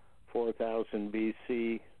 4000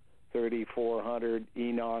 BC, 3400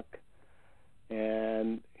 Enoch,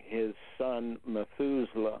 and his son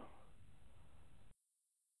Methuselah.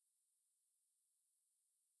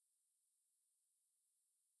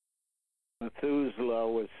 Methuselah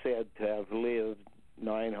was said to have lived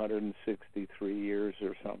 963 years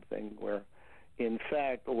or something, where in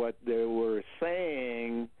fact what they were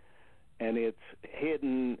saying, and it's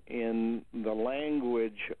hidden in the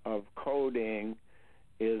language of coding,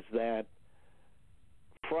 is that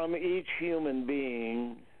from each human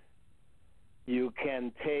being you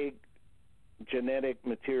can take genetic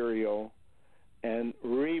material and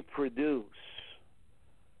reproduce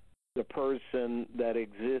the person that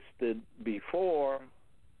existed before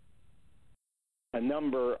a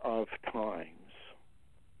number of times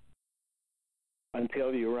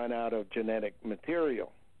until you run out of genetic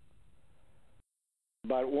material.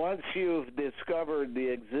 But once you've discovered the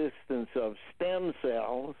existence of stem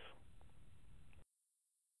cells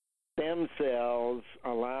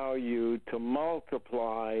allow you to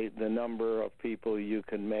multiply the number of people you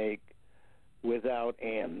can make without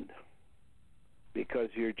end, because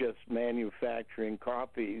you're just manufacturing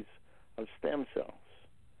copies of stem cells.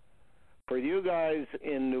 For you guys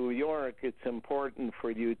in New York, it's important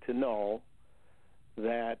for you to know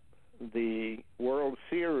that the World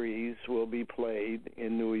Series will be played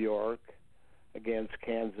in New York against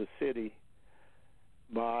Kansas City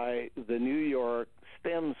by the New York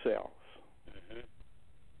Stem Cells. Mm-hmm.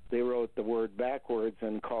 They wrote the word backwards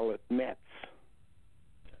and call it Mets.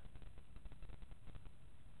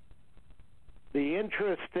 The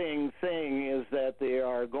interesting thing is that they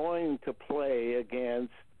are going to play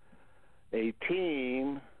against a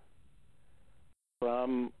team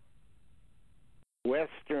from the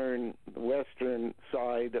western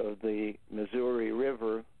side of the Missouri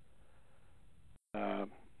River,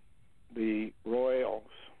 the Royals,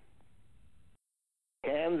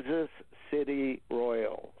 Kansas City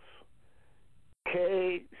Royals,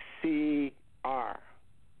 KCR.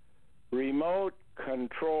 Remote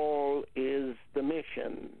control is the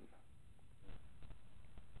mission.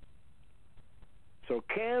 So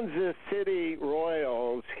Kansas City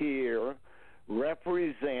Royals here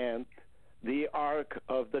represent the Ark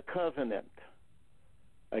of the Covenant,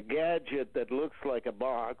 a gadget that looks like a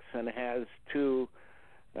box and has two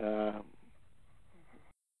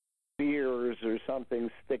spears or something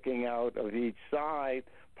sticking out of each side,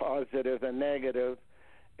 positive and negative,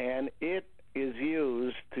 and it is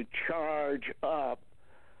used to charge up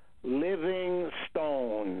living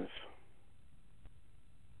stones.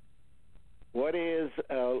 What is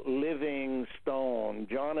a living stone?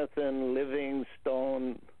 Jonathan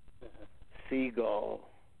Livingstone Seagull.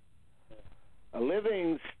 A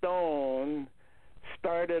living stone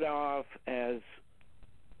started off as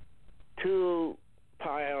two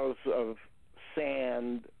piles of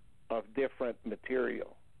sand of different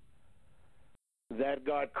material that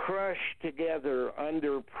got crushed together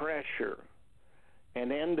under pressure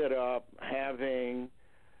and ended up having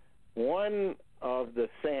one of the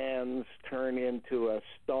sands turn into a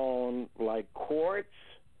stone like quartz,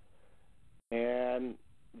 and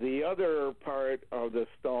the other part of the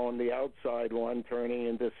stone, the outside one, turning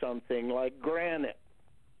into something like granite.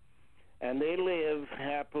 And they live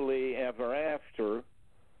happily ever after,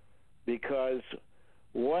 because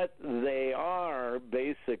what they are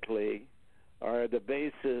basically are the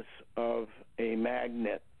basis of a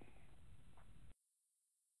magnet.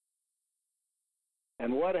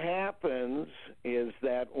 And what happens is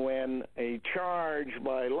that when a charge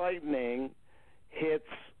by lightning hits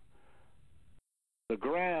the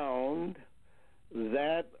ground,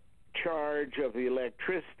 that charge of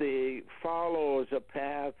electricity follows a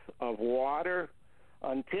path of water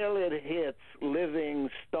until it hits living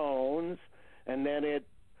stones, and then it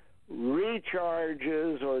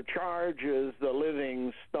recharges or charges the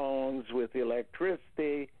living stones with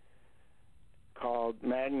electricity, called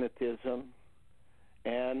magnetism,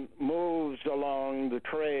 and moves along the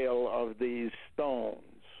trail of these stones.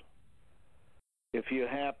 If you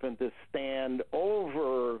happen to stand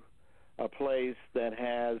over a place that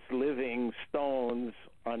has living stones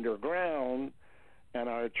underground and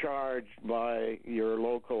are charged by your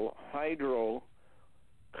local hydro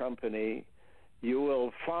company, you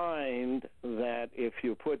will find that if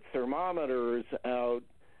you put thermometers out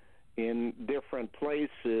in different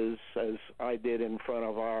places, as I did in front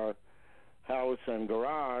of our house and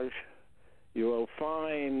garage, you will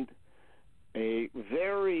find a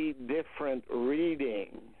very different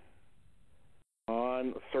reading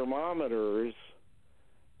on thermometers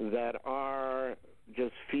that are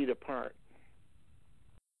just feet apart.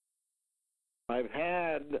 I've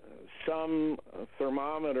had some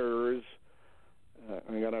thermometers,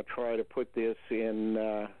 I'm going to try to put this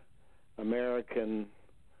in American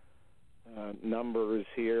numbers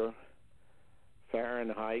here,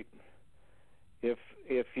 Fahrenheit.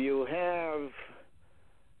 If you have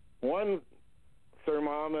one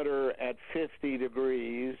thermometer at 50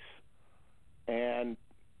 degrees and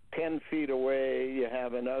 10 feet away you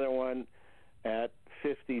have another one at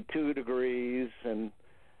 52 degrees, and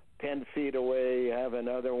 10 feet away you have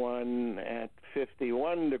another one at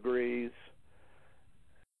 51 degrees,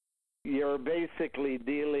 you're basically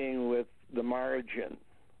dealing with the margin.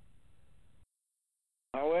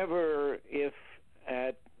 However, if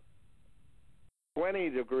at 20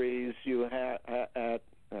 degrees you have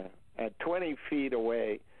at 20 feet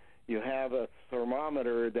away you have a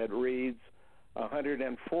thermometer that reads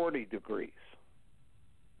 140 degrees,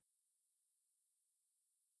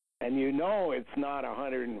 and you know it's not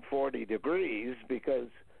 140 degrees because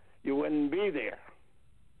you wouldn't be there.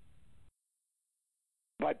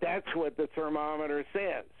 But that's what the thermometer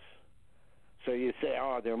says. So you say,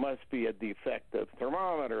 oh, there must be a defective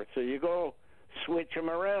thermometer. So you go switch them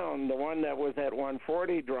around. The one that was at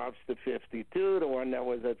 140 drops to 52. The one that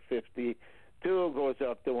was at 52 goes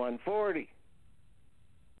up to 140.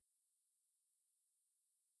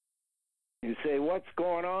 You say, what's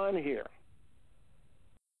going on here?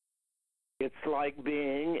 It's like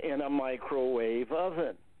being in a microwave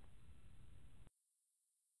oven.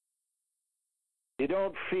 You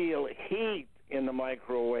don't feel heat in the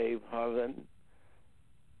microwave oven.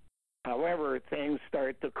 However, things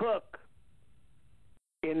start to cook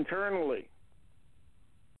internally,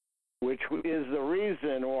 which is the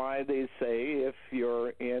reason why they say if you're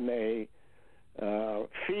in a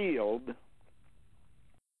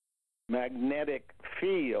magnetic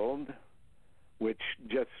field, which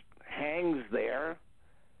just hangs there,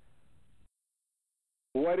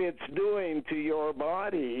 what it's doing to your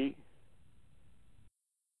body,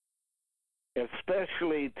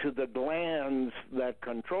 especially to the glands that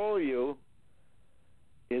control you,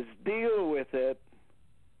 is deal with it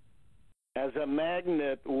as a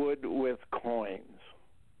magnet would with coins.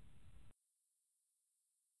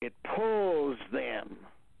 It pulls them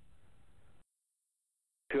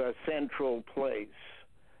to a central place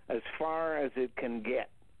as far as it can get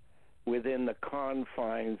within the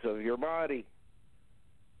confines of your body.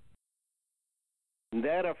 And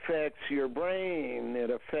that affects your brain, it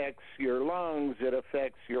affects your lungs, it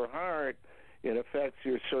affects your heart, it affects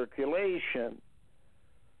your circulation.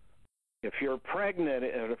 If you're pregnant,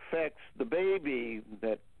 it affects the baby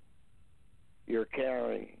that you're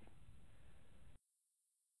carrying.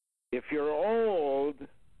 If you're old,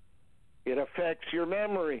 it affects your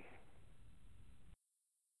memory.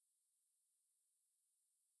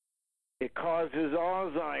 It causes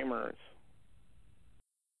Alzheimer's.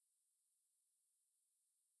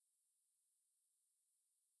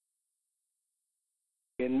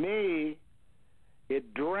 In me,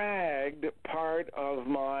 it dragged part of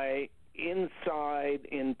my inside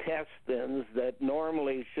intestines that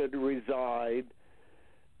normally should reside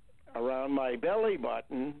around my belly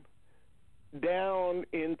button down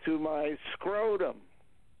into my scrotum,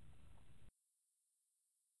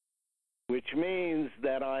 which means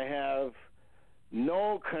that I have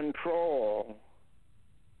no control.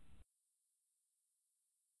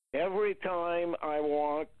 Every time I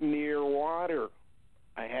walk near water,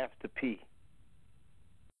 I have to pee.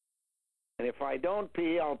 And if I don't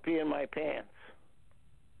pee, I'll pee in my pants.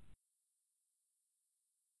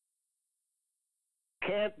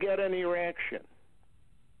 Can't get an erection.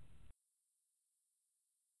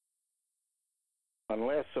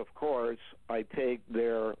 Unless, of course, I take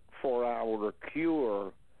their 4-hour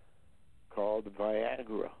cure called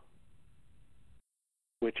Viagra,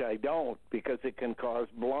 which I don't because it can cause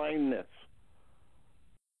blindness.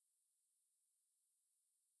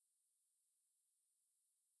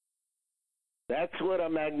 That's what a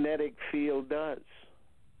magnetic field does.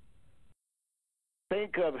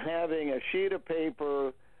 Think of having a sheet of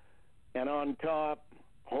paper and on top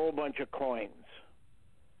a whole bunch of coins.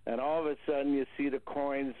 And all of a sudden you see the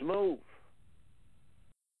coins move.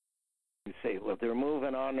 You say, well, they're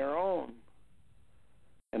moving on their own.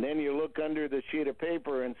 And then you look under the sheet of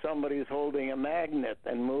paper and somebody's holding a magnet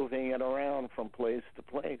and moving it around from place to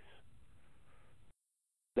place.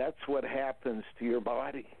 That's what happens to your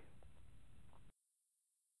body.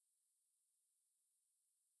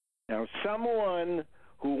 Now, someone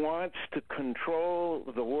who wants to control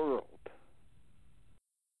the world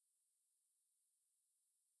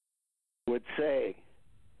would say,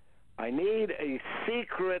 I need a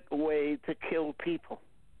secret way to kill people.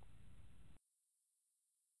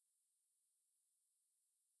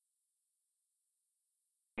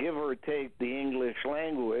 Give or take the English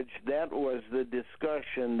language, that was the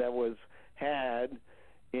discussion that was had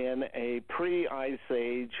in a pre-Ice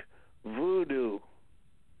Age voodoo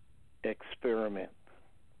experiment,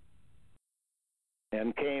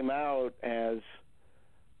 and came out as,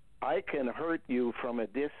 I can hurt you from a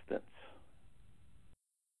distance.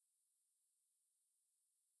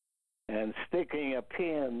 And sticking a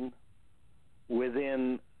pin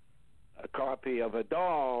within a copy of a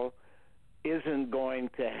doll isn't going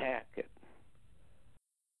to hack it.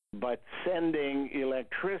 But sending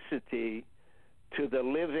electricity to the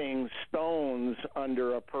living stones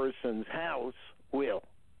under a person's house will.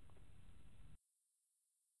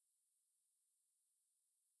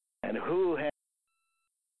 And who has...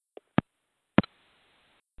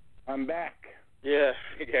 I'm back. Yeah,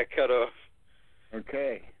 you got cut off.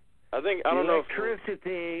 Okay. I don't know if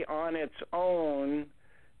electricity on its own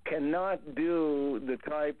cannot do the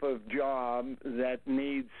type of job that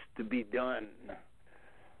needs to be done.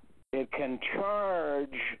 It can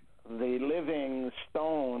charge the living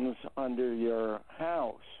stones under your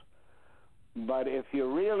house, But if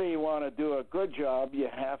you really want to do a good job, you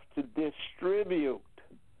have to distribute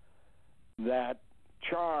that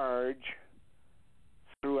charge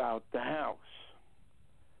throughout the house,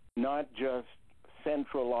 not just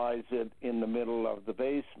centralize it in the middle of the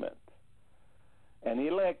basement. And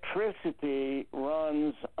electricity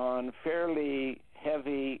runs on fairly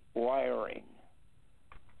heavy wiring.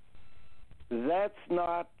 That's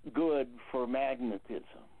not good for magnetism.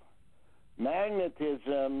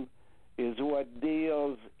 Magnetism is what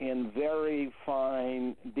deals in very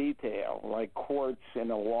fine detail, like quartz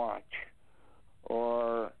in a watch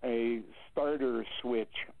or a starter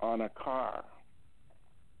switch on a car.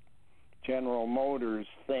 General Motors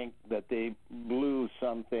think that they blew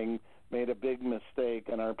something, made a big mistake,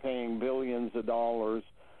 and are paying billions of dollars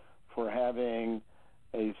for having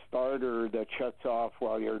a starter that shuts off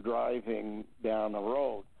while you're driving down the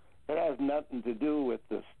road. It has nothing to do with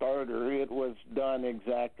the starter. It was done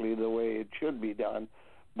exactly the way it should be done.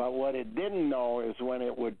 But what it didn't know is when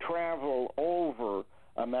it would travel over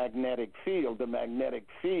a magnetic field, the magnetic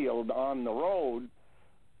field on the road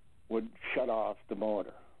would shut off the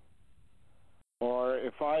motor. Or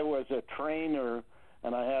if I was a trainer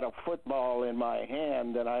and I had a football in my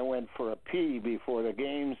hand and I went for a pee before the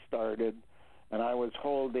game started and I was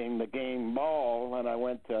holding the game ball and I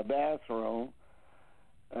went to a bathroom,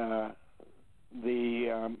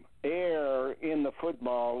 the air in the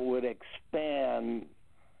football would expand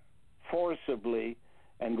forcibly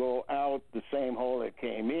and go out the same hole it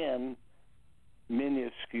came in,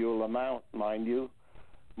 minuscule amount, mind you.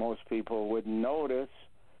 Most people wouldn't notice,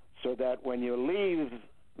 so that when you leave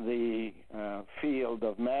the field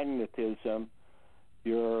of magnetism,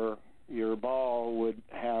 your ball would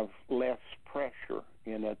have less pressure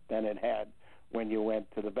in it than it had when you went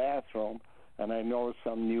to the bathroom. And I know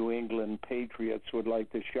some New England Patriots would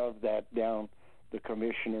like to shove that down the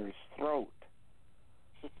commissioner's throat.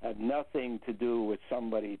 Had nothing to do with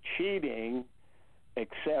somebody cheating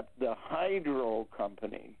except the hydro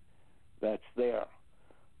company that's there.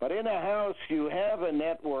 But in a house, you have a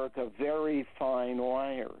network of very fine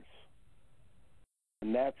wires,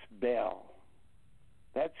 and that's Bell.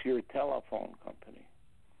 That's your telephone company.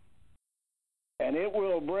 And it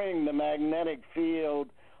will bring the magnetic field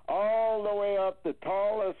all the way up the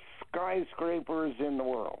tallest skyscrapers in the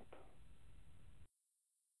world.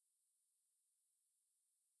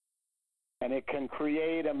 And it can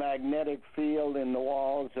create a magnetic field in the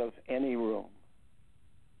walls of any room.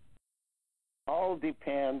 All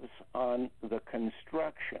depends on the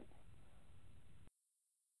construction.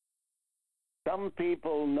 Some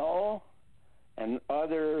people know and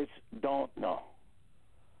others don't know.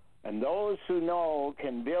 And those who know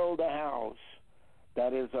can build a house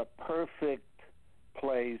that is a perfect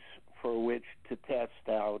place for which to test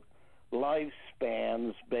out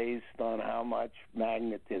lifespans based on how much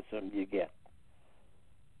magnetism you get.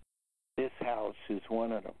 This house is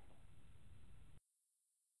one of them.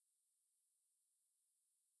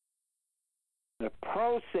 The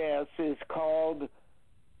process is called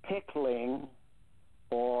pickling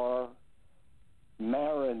or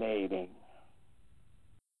marinating.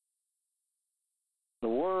 The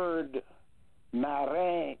word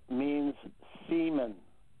marin means semen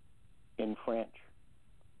in French.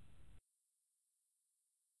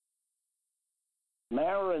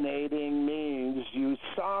 Marinating means you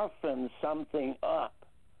soften something up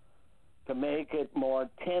to make it more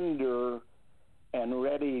tender and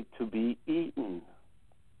ready to be eaten.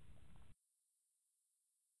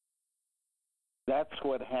 That's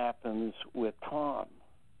what happens with Tom.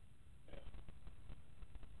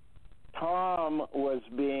 Tom was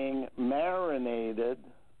being marinated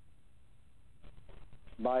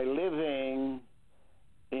by living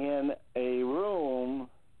in a room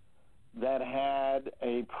that had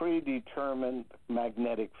a predetermined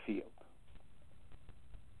magnetic field.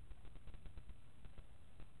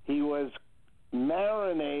 He was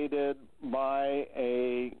marinated by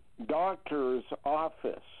a doctor's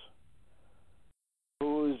office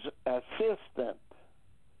whose assistant,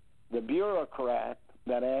 the bureaucrat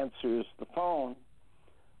that answers the phone,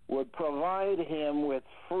 would provide him with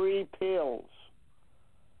free pills.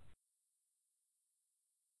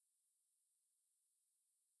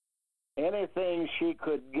 Anything she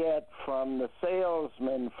could get from the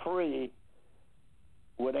salesman free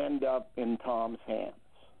would end up in Tom's hands.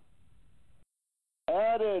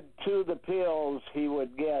 Added to the pills he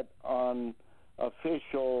would get on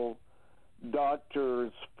official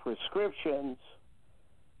doctor's prescriptions,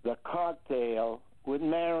 the cocktail would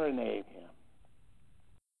marinate him.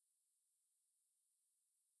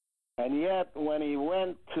 And yet, when he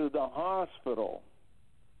went to the hospital,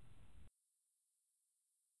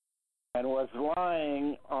 and was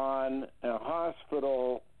lying on a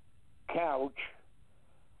hospital couch,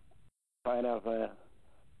 kind of a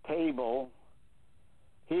table.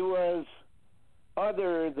 He was,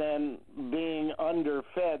 other than being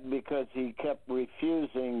underfed because he kept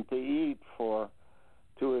refusing to eat for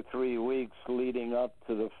 2 or 3 weeks leading up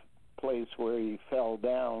to the place where he fell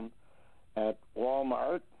down at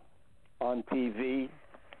Walmart on TV.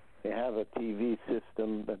 They have a TV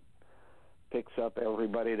system that picks up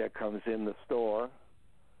everybody that comes in the store.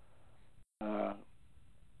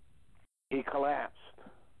 He collapsed.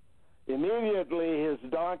 Immediately, his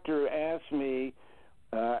doctor asked me,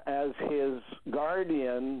 as his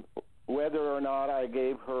guardian, whether or not I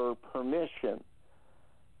gave her permission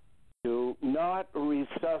to not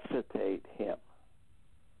resuscitate him.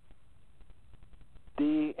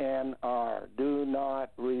 DNR, do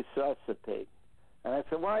not resuscitate. And I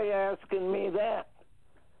said, why are you asking me that?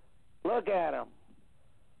 Look at him.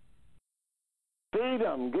 Feed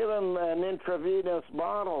him. Give him an intravenous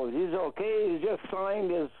bottle. He's okay. He's just signed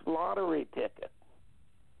his lottery ticket.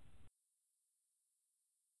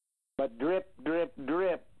 But drip, drip,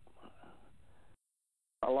 drip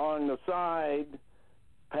along the side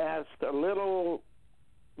past a little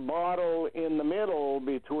bottle in the middle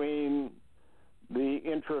between the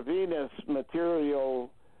intravenous material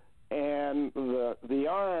and the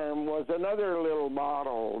arm was another little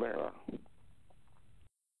bottle there.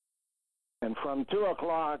 And from 2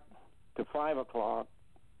 o'clock to 5 o'clock,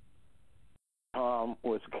 Tom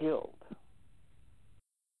was killed.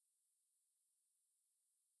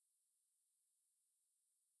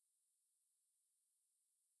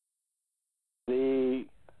 The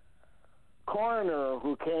coroner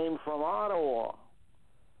who came from Ottawa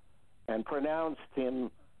and pronounced him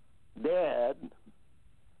dead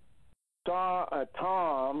saw a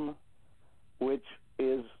Tom which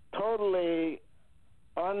is totally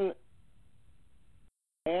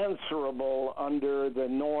unanswerable under the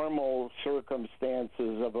normal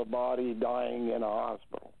circumstances of a body dying in a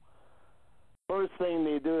hospital. First thing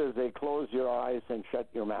they do is they close your eyes and shut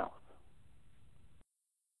your mouth.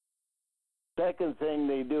 Second thing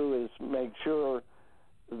they do is make sure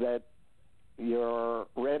that you're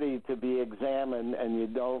ready to be examined and you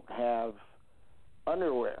don't have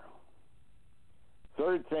underwear.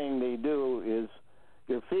 Third thing they do is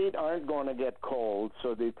your feet aren't going to get cold,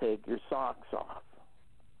 so they take your socks off.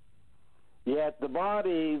 Yet the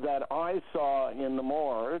body that I saw in the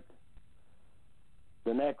morgue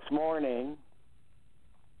the next morning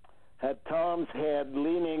had Tom's head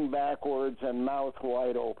leaning backwards and mouth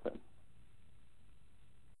wide open.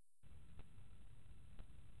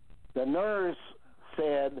 The nurse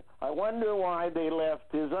said, I wonder why they left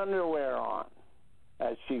his underwear on,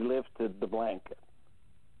 as she lifted the blanket.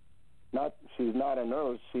 She's not a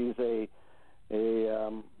nurse, she's a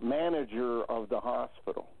manager of the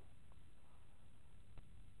hospital.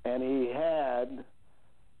 And he had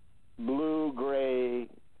blue-gray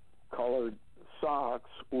colored socks,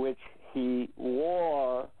 which he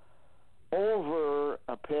wore over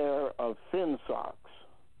a pair of thin socks.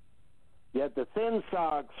 Yet the thin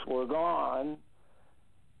socks were gone,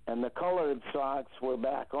 and the colored socks were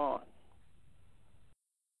back on.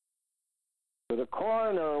 So the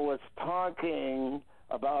coroner was talking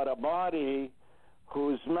about a body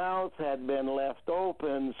whose mouth had been left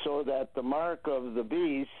open so that the mark of the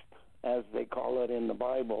beast, as they call it in the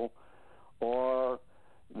Bible, or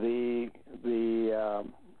the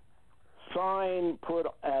sign put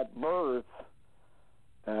at birth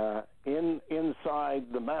inside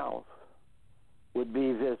the mouth would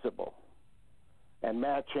be visible, and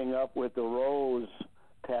matching up with the rose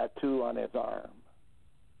tattoo on his arm.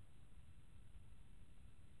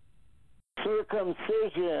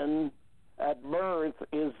 Circumcision at birth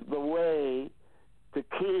is the way to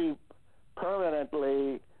keep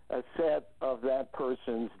permanently a set of that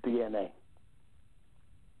person's DNA.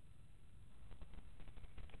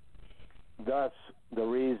 Thus, the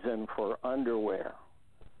reason for underwear,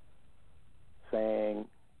 saying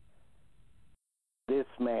this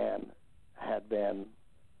man had been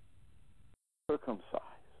circumcised.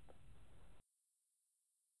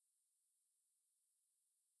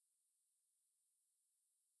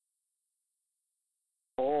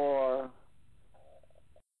 Or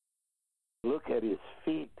look at his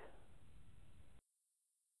feet.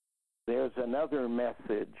 There's another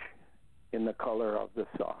message in the color of the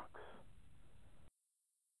socks.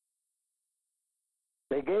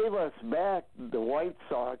 They gave us back the white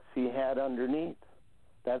socks he had underneath.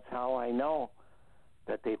 That's how I know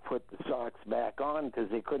that they put the socks back on,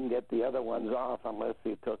 because they couldn't get the other ones off unless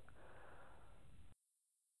they took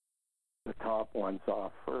the top ones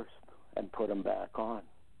off first and put them back on.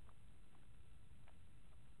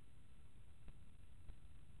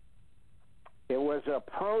 It was a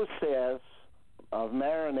process of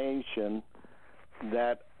marination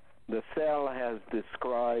that the cell has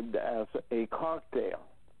described as a cocktail.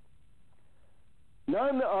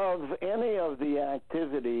 None of any of the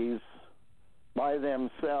activities by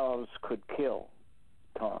themselves could kill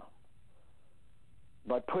Tom.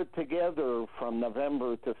 But put together from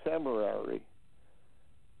November to February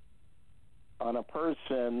on a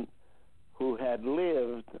person who had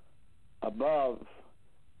lived above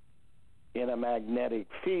in a magnetic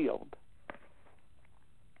field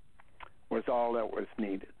was all that was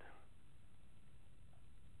needed.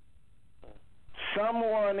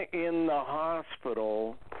 Someone in the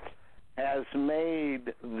hospital has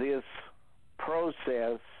made this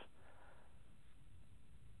process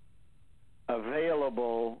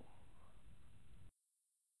available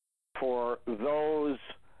for those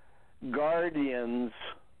guardians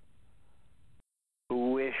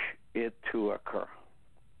who wish it to occur.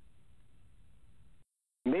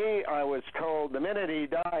 Me, I was told the minute he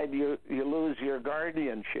died, you lose your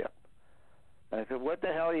guardianship. I said, what the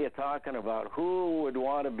hell are you talking about? Who would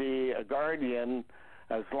want to be a guardian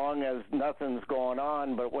as long as nothing's going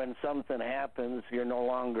on, but when something happens, you're no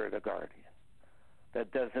longer the guardian?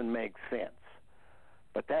 That doesn't make sense.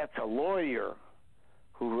 But that's a lawyer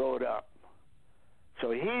who wrote up.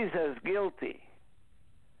 So he's as guilty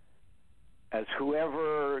as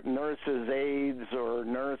whoever nurses, aides, or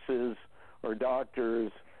nurses or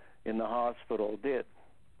doctors in the hospital did.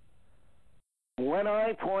 When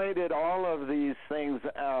I pointed all of these things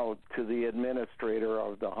out to the administrator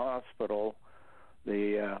of the hospital,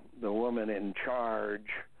 the woman in charge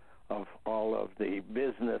of all of the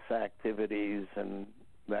business activities and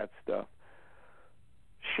that stuff,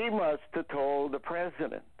 she must have told the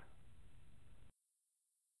president.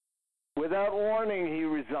 Without warning, he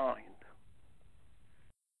resigned.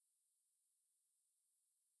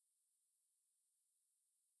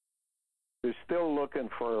 They're still looking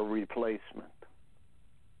for a replacement.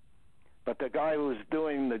 But the guy who's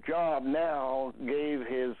doing the job now gave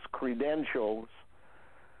his credentials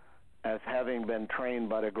as having been trained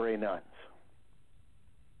by the Grey Nuns.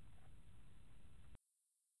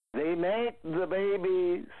 They make the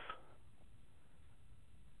babies.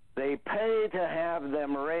 They pay to have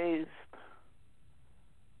them raised.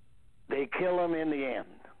 They kill them in the end.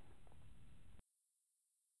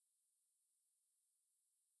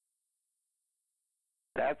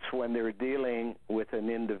 That's when they're dealing with an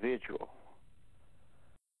individual.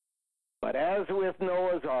 But as with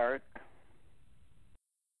Noah's Ark,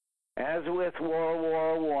 as with World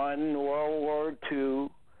War I, World War II,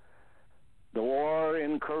 the war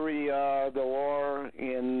in Korea, the war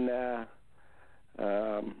in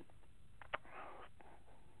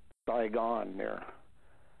Saigon there,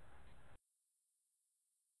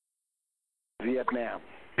 Vietnam,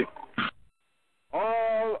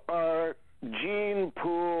 all are gene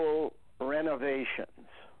pool renovations.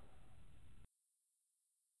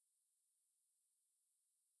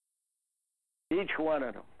 Each one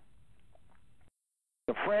of them.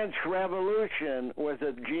 The French Revolution was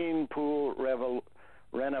a gene pool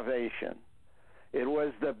renovation. It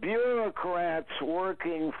was the bureaucrats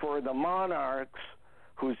working for the monarchs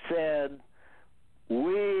who said,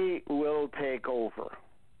 we will take over.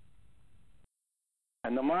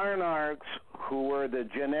 And the monarchs, who were the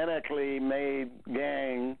genetically made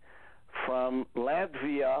gang from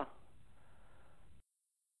Latvia,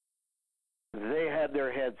 they had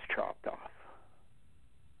their heads chopped off.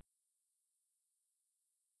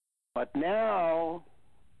 But now,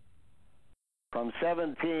 from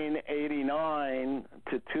 1789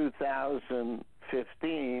 to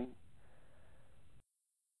 2015,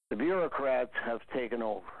 the bureaucrats have taken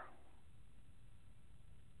over.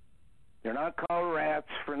 They're not called rats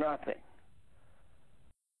for nothing.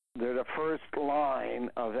 They're the first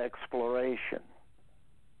line of exploration.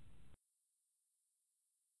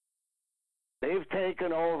 They've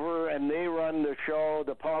taken over and they run the show.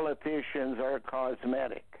 The politicians are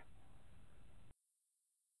cosmetic.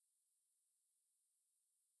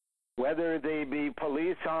 Whether they be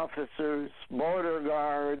police officers, border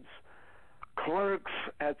guards, clerks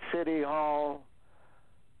at City Hall,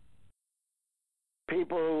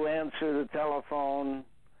 people who answer the telephone,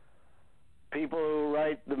 people who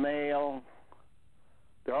write the mail,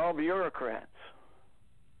 they're all bureaucrats.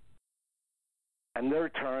 And their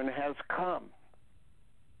turn has come.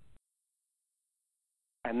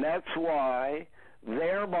 And that's why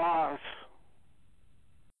their boss,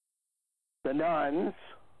 the nuns,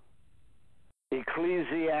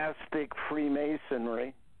 ecclesiastic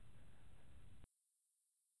Freemasonry,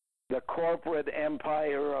 the corporate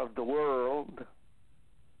empire of the world,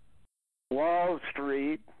 Wall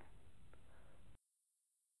Street,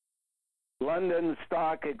 London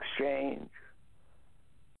Stock Exchange,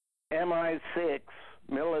 MI6,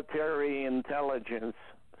 Military Intelligence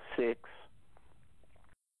 6,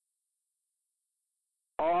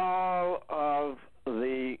 all of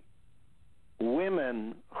the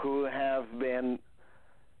women who have been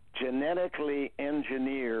genetically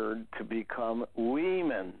engineered to become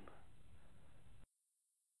women,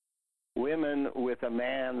 women with a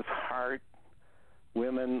man's heart,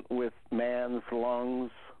 women with man's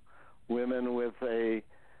lungs, women with a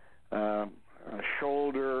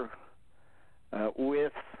shoulder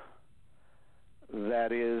width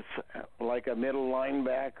that is like a middle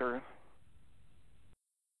linebacker,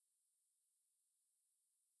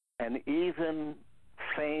 and even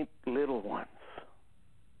faint little ones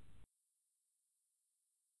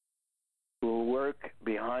will work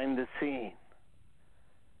behind the scene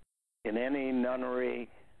in any nunnery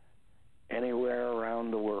anywhere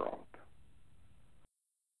around the world.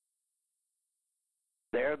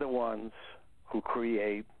 They're the ones who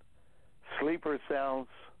create sleeper cells,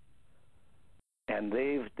 and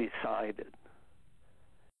they've decided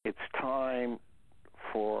it's time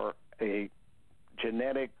for a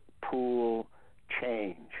genetic pool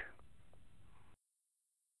change.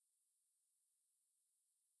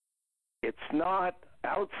 It's not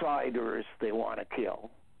outsiders they want to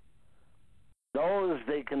kill. Those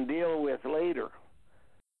they can deal with later.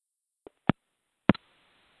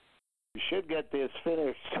 You should get this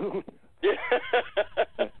finished soon.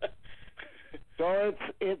 So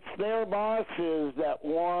it's their bosses that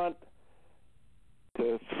want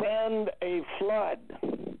to send a flood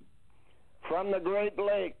from the Great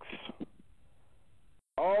Lakes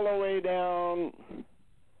all the way down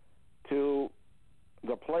to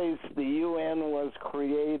the place the UN was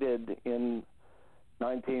created in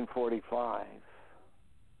 1945,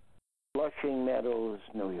 Flushing Meadows,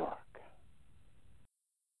 New York,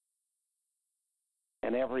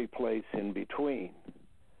 and every place in between.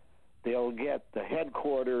 They'll get the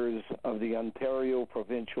headquarters of the Ontario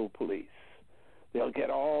Provincial Police. They'll get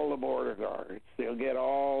all the border guards. They'll get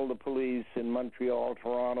all the police in Montreal,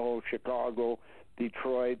 Toronto, Chicago,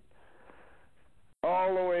 Detroit,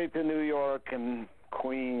 all the way to New York and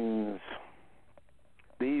Queens.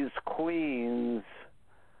 These queens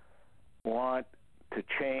want to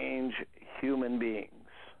change human beings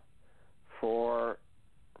for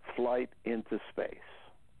flight into space.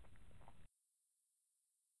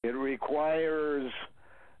 It requires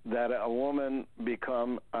that a woman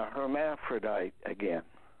become a hermaphrodite again.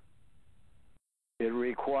 It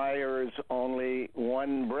requires only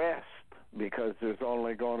one breast because there's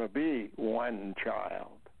only going to be one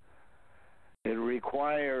child. It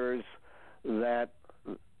requires that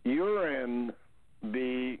urine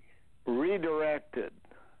be redirected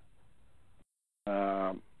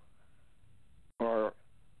or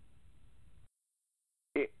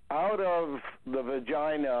out of the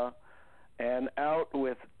vagina and out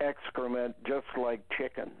with excrement just like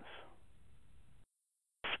chickens.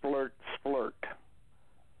 Splurt, splurt.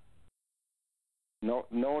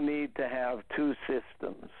 No need to have two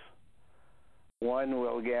systems. One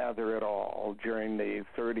will gather it all during the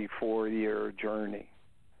 34-year journey.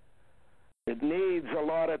 It needs a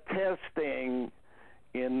lot of testing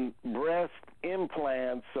in breast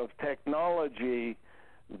implants of technology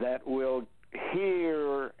that will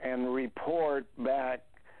hear and report back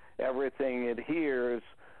everything it hears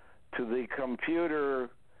to the computer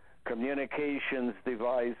communications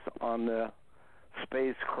device on the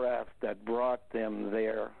spacecraft that brought them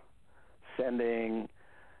there, sending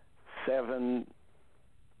 24/7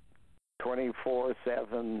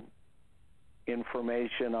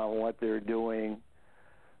 information on what they're doing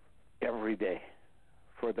every day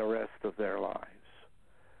for the rest of their lives.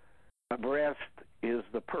 A breast is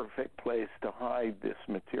the perfect place to hide this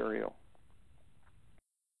material.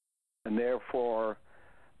 And therefore,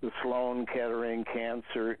 the Sloan Kettering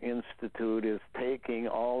Cancer Institute is taking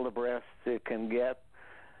all the breasts it can get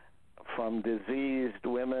from diseased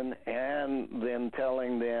women and then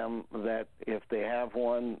telling them that if they have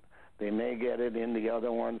one, they may get it in the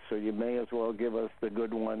other one, so you may as well give us the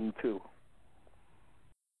good one too.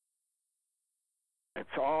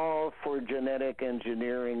 It's all for genetic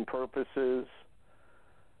engineering purposes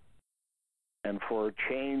and for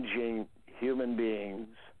changing human beings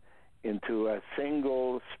into a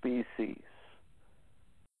single species.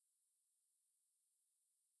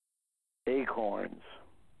 Acorns.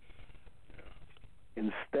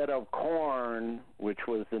 Instead of corn, which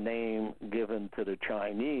was the name given to the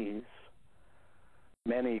Chinese,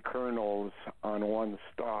 many kernels on one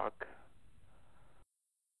stalk.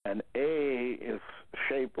 An A is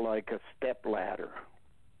shaped like a stepladder.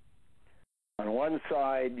 On one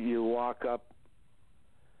side, you walk up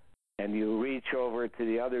and you reach over to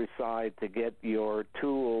the other side to get your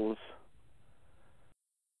tools,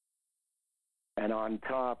 and on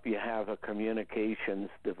top you have a communications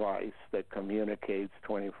device that communicates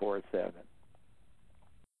 24/7.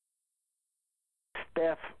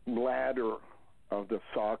 Steph Ladder of the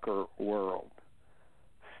soccer world.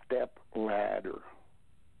 Step Ladder.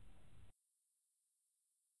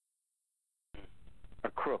 A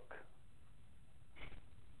crook.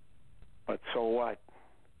 But so what?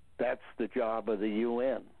 That's the job of the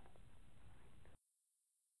UN.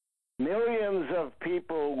 Millions of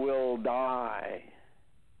people will die.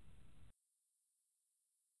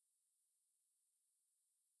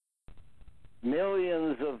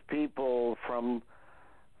 Millions of people from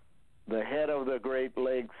the head of the Great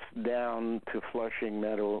Lakes down to Flushing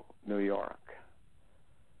Meadow, New York.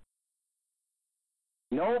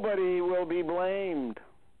 Nobody will be blamed.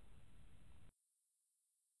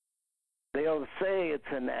 They'll say it's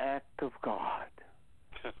an act of God.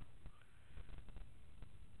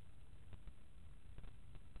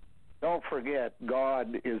 Don't forget,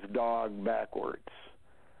 God is dog backwards.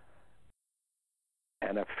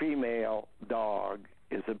 And a female dog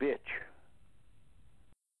is a bitch.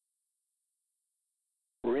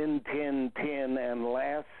 Rin Tin Tin and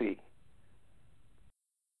Lassie.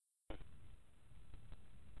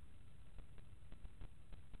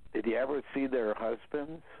 Did you ever see their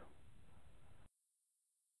husbands?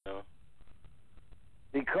 No.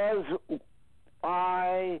 Because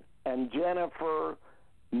I and Jennifer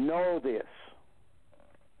know this.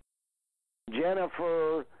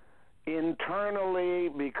 Jennifer, internally,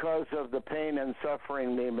 because of the pain and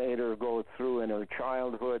suffering they made her go through in her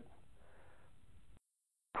childhood,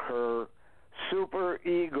 her super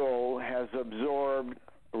ego has absorbed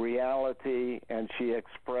reality, and she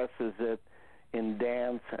expresses it in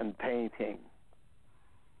dance and painting.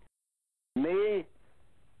 Me,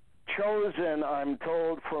 chosen, I'm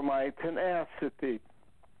told, for my tenacity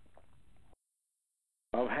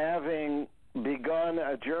of having begun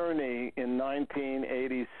a journey in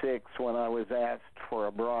 1986 when I was asked for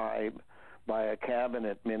a bribe by a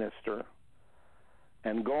cabinet minister,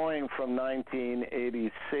 and going from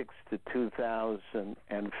 1986 to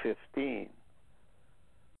 2015,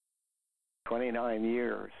 29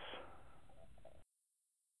 years,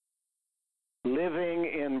 living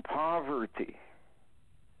in poverty,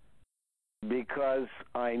 because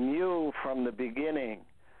I knew from the beginning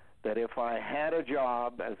that if I had a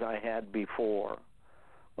job as I had before,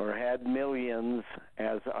 or had millions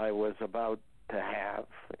as I was about to have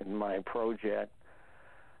in my project,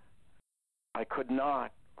 I could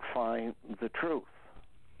not find the truth.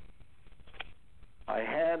 I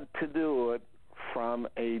had to do it from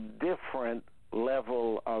a different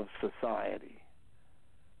level of society.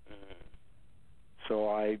 So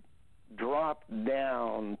I dropped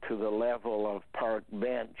down to the level of park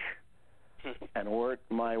bench and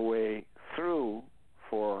worked my way through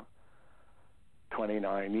for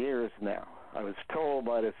 29 years now. I was told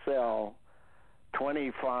by the cell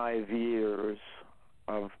 25 years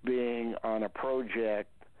of being on a project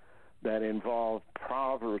that involved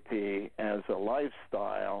poverty as a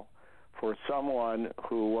lifestyle for someone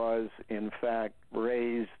who was, in fact,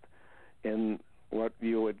 raised in what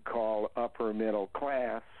you would call upper middle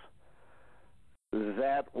class.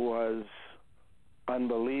 That was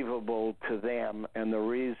unbelievable to them, and the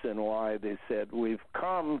reason why they said, we've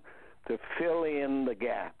come to fill in the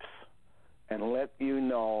gaps and let you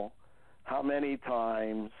know how many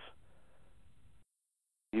times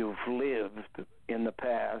you've lived in the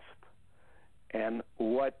past and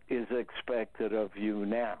what is expected of you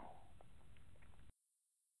now.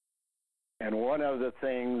 And one of the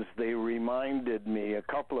things they reminded me, a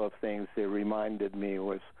couple of things they reminded me,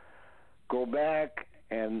 was go back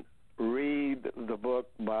and read the book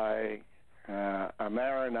by a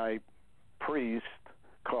Maronite priest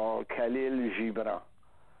called Khalil Gibran,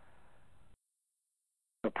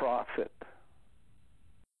 the prophet,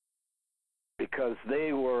 because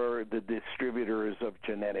they were the distributors of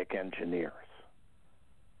genetic engineers.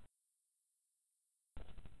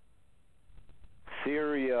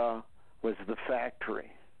 Syria was the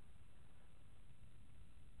factory.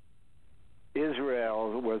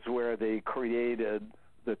 Israel was where they created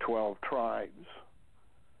the 12 tribes.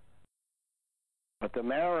 But the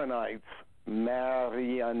Maronites,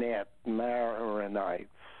 Maronite,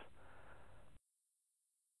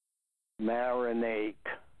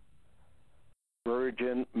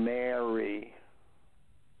 Virgin Mary.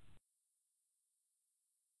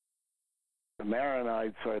 The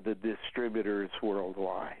Maronites are the distributors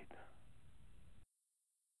worldwide.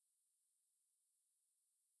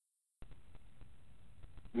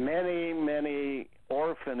 many, many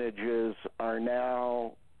orphanages are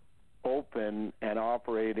now open and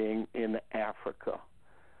operating in Africa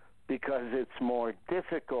because it's more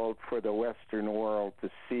difficult for the Western world to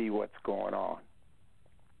see what's going on.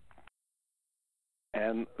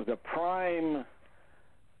 And the prime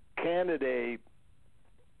candidate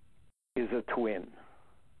is a twin.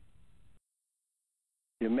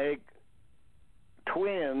 You make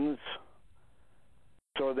twins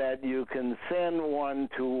so that you can send one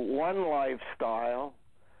to one lifestyle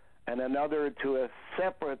and another to a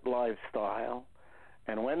separate lifestyle.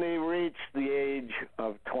 And when they reach the age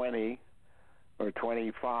of 20 or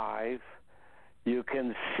 25, you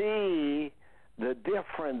can see the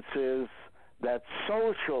differences that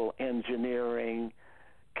social engineering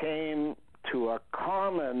came to a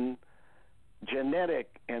common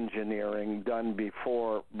genetic engineering done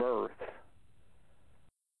before birth.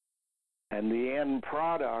 And the end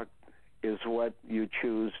product is what you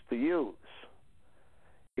choose to use.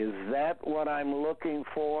 Is that what I'm looking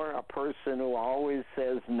for? A person who always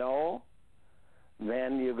says no?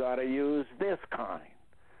 Then you got to use this kind.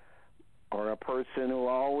 Or a person who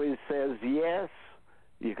always says yes?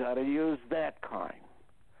 You got to use that kind.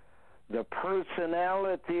 The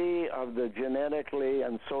personality of the genetically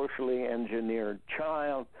and socially engineered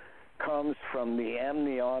child comes from the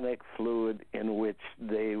amniotic fluid in which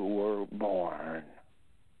they were born.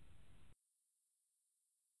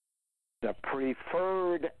 The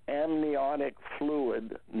preferred amniotic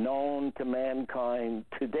fluid known to mankind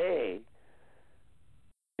today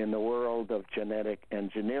in the world of genetic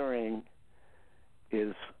engineering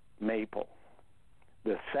is maple,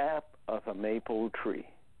 the sap of a maple tree,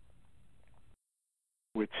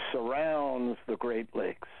 which surrounds the Great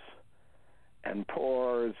Lakes and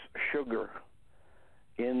pours sugar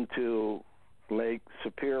into Lake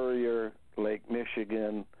Superior, Lake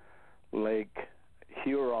Michigan, Lake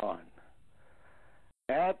Huron.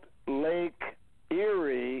 At Lake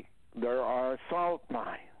Erie, there are salt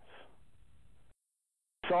mines.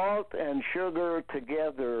 Salt and sugar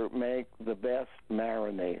together make the best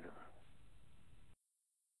marinator.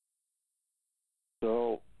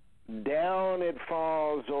 So down it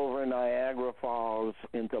falls over Niagara Falls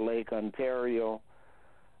into Lake Ontario,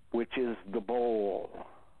 which is the bowl.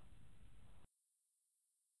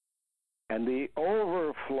 And the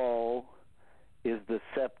overflow is the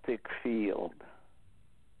septic field.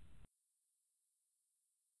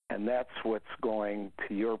 And that's what's going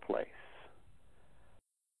to your place.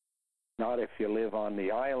 Not if you live on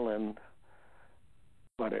the island,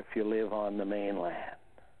 but if you live on the mainland.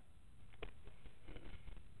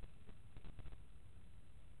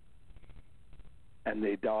 And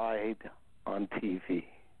they died on TV.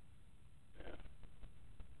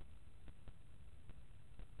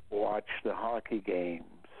 Watch the hockey games.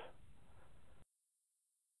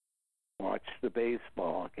 Watch the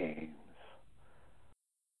baseball games.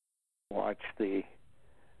 Watch the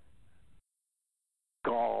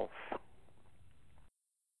golf,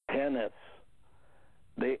 tennis.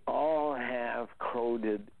 They all have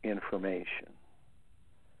coded information.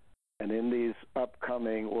 And in these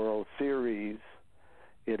upcoming World Series,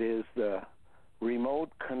 it is the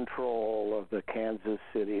remote control of the Kansas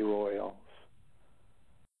City Royals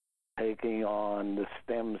taking on the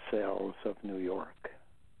stem cells of New York.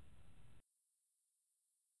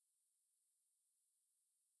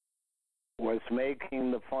 Was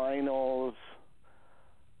making the finals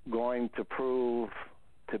going to prove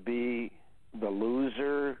to be the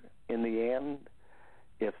loser in the end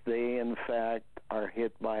if they, in fact, are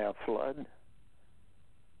hit by a flood?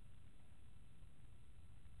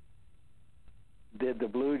 Did the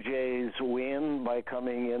Blue Jays win by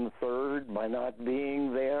coming in third, by not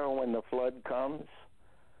being there when the flood comes?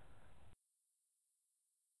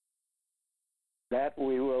 That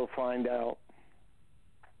we will find out.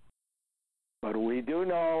 But we do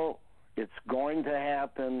know it's going to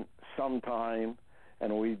happen sometime,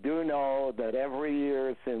 and we do know that every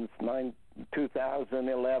year since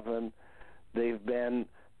 2011, they've been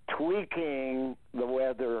tweaking the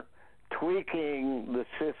weather, tweaking the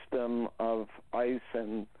system of ice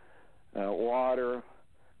and water,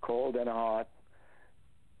 cold and hot,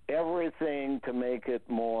 everything to make it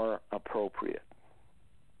more appropriate.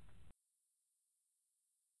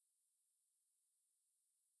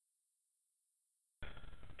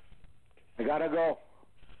 I gotta go.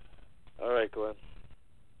 All right, Glenn.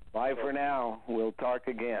 Bye for now. We'll talk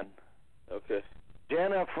again. Okay.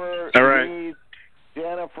 Jennifer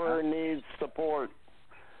needs support.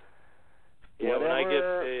 Yeah, whatever when I get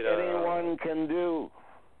paid, anyone can do.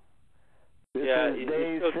 This is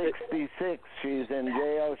day 66. She's in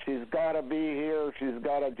jail. She's got to be here. She's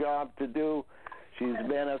got a job to do. She's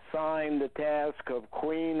been assigned the task of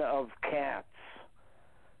Queen of Cats.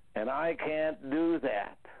 And I can't do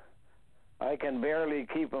that. I can barely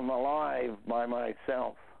keep them alive by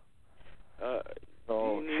myself. So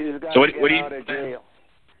she's got to get out of jail.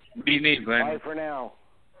 What do you need, Glenn? Bye for now.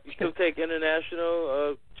 You still take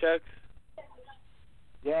international checks?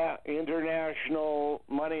 Yeah, international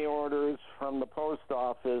money orders from the post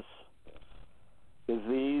office is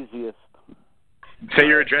the easiest. Say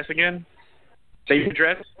your address again. Say your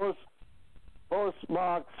address. Post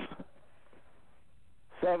box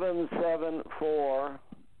 774,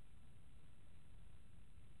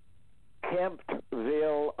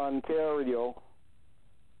 Kemptville, Ontario,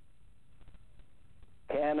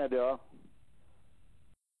 Canada.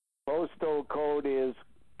 Postal code is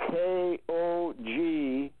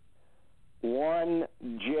KOG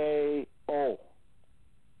 1JO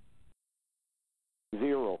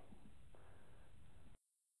 0.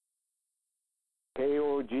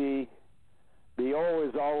 KOG. The O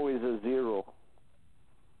is always a 0.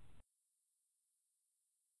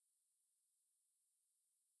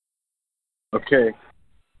 Okay.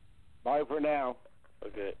 Bye for now.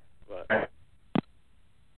 Okay, bye.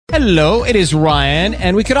 Hello, it is Ryan,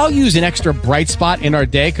 and we could all use an extra bright spot in our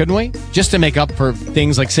day, couldn't we? Just to make up for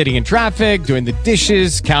things like sitting in traffic, doing the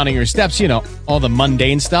dishes, counting your steps, you know, all the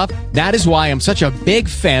mundane stuff. That is why I'm such a big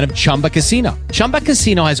fan of Chumba Casino. Chumba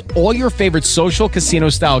Casino has all your favorite social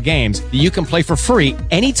casino-style games that you can play for free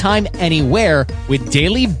anytime, anywhere with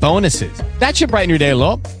daily bonuses. That should brighten your day a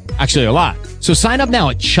little. Actually, a lot. So sign up now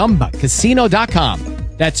at ChumbaCasino.com.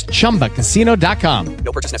 That's ChumbaCasino.com.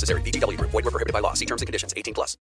 No purchase necessary. VGW Group. Void where prohibited by law. See terms and conditions. 18+.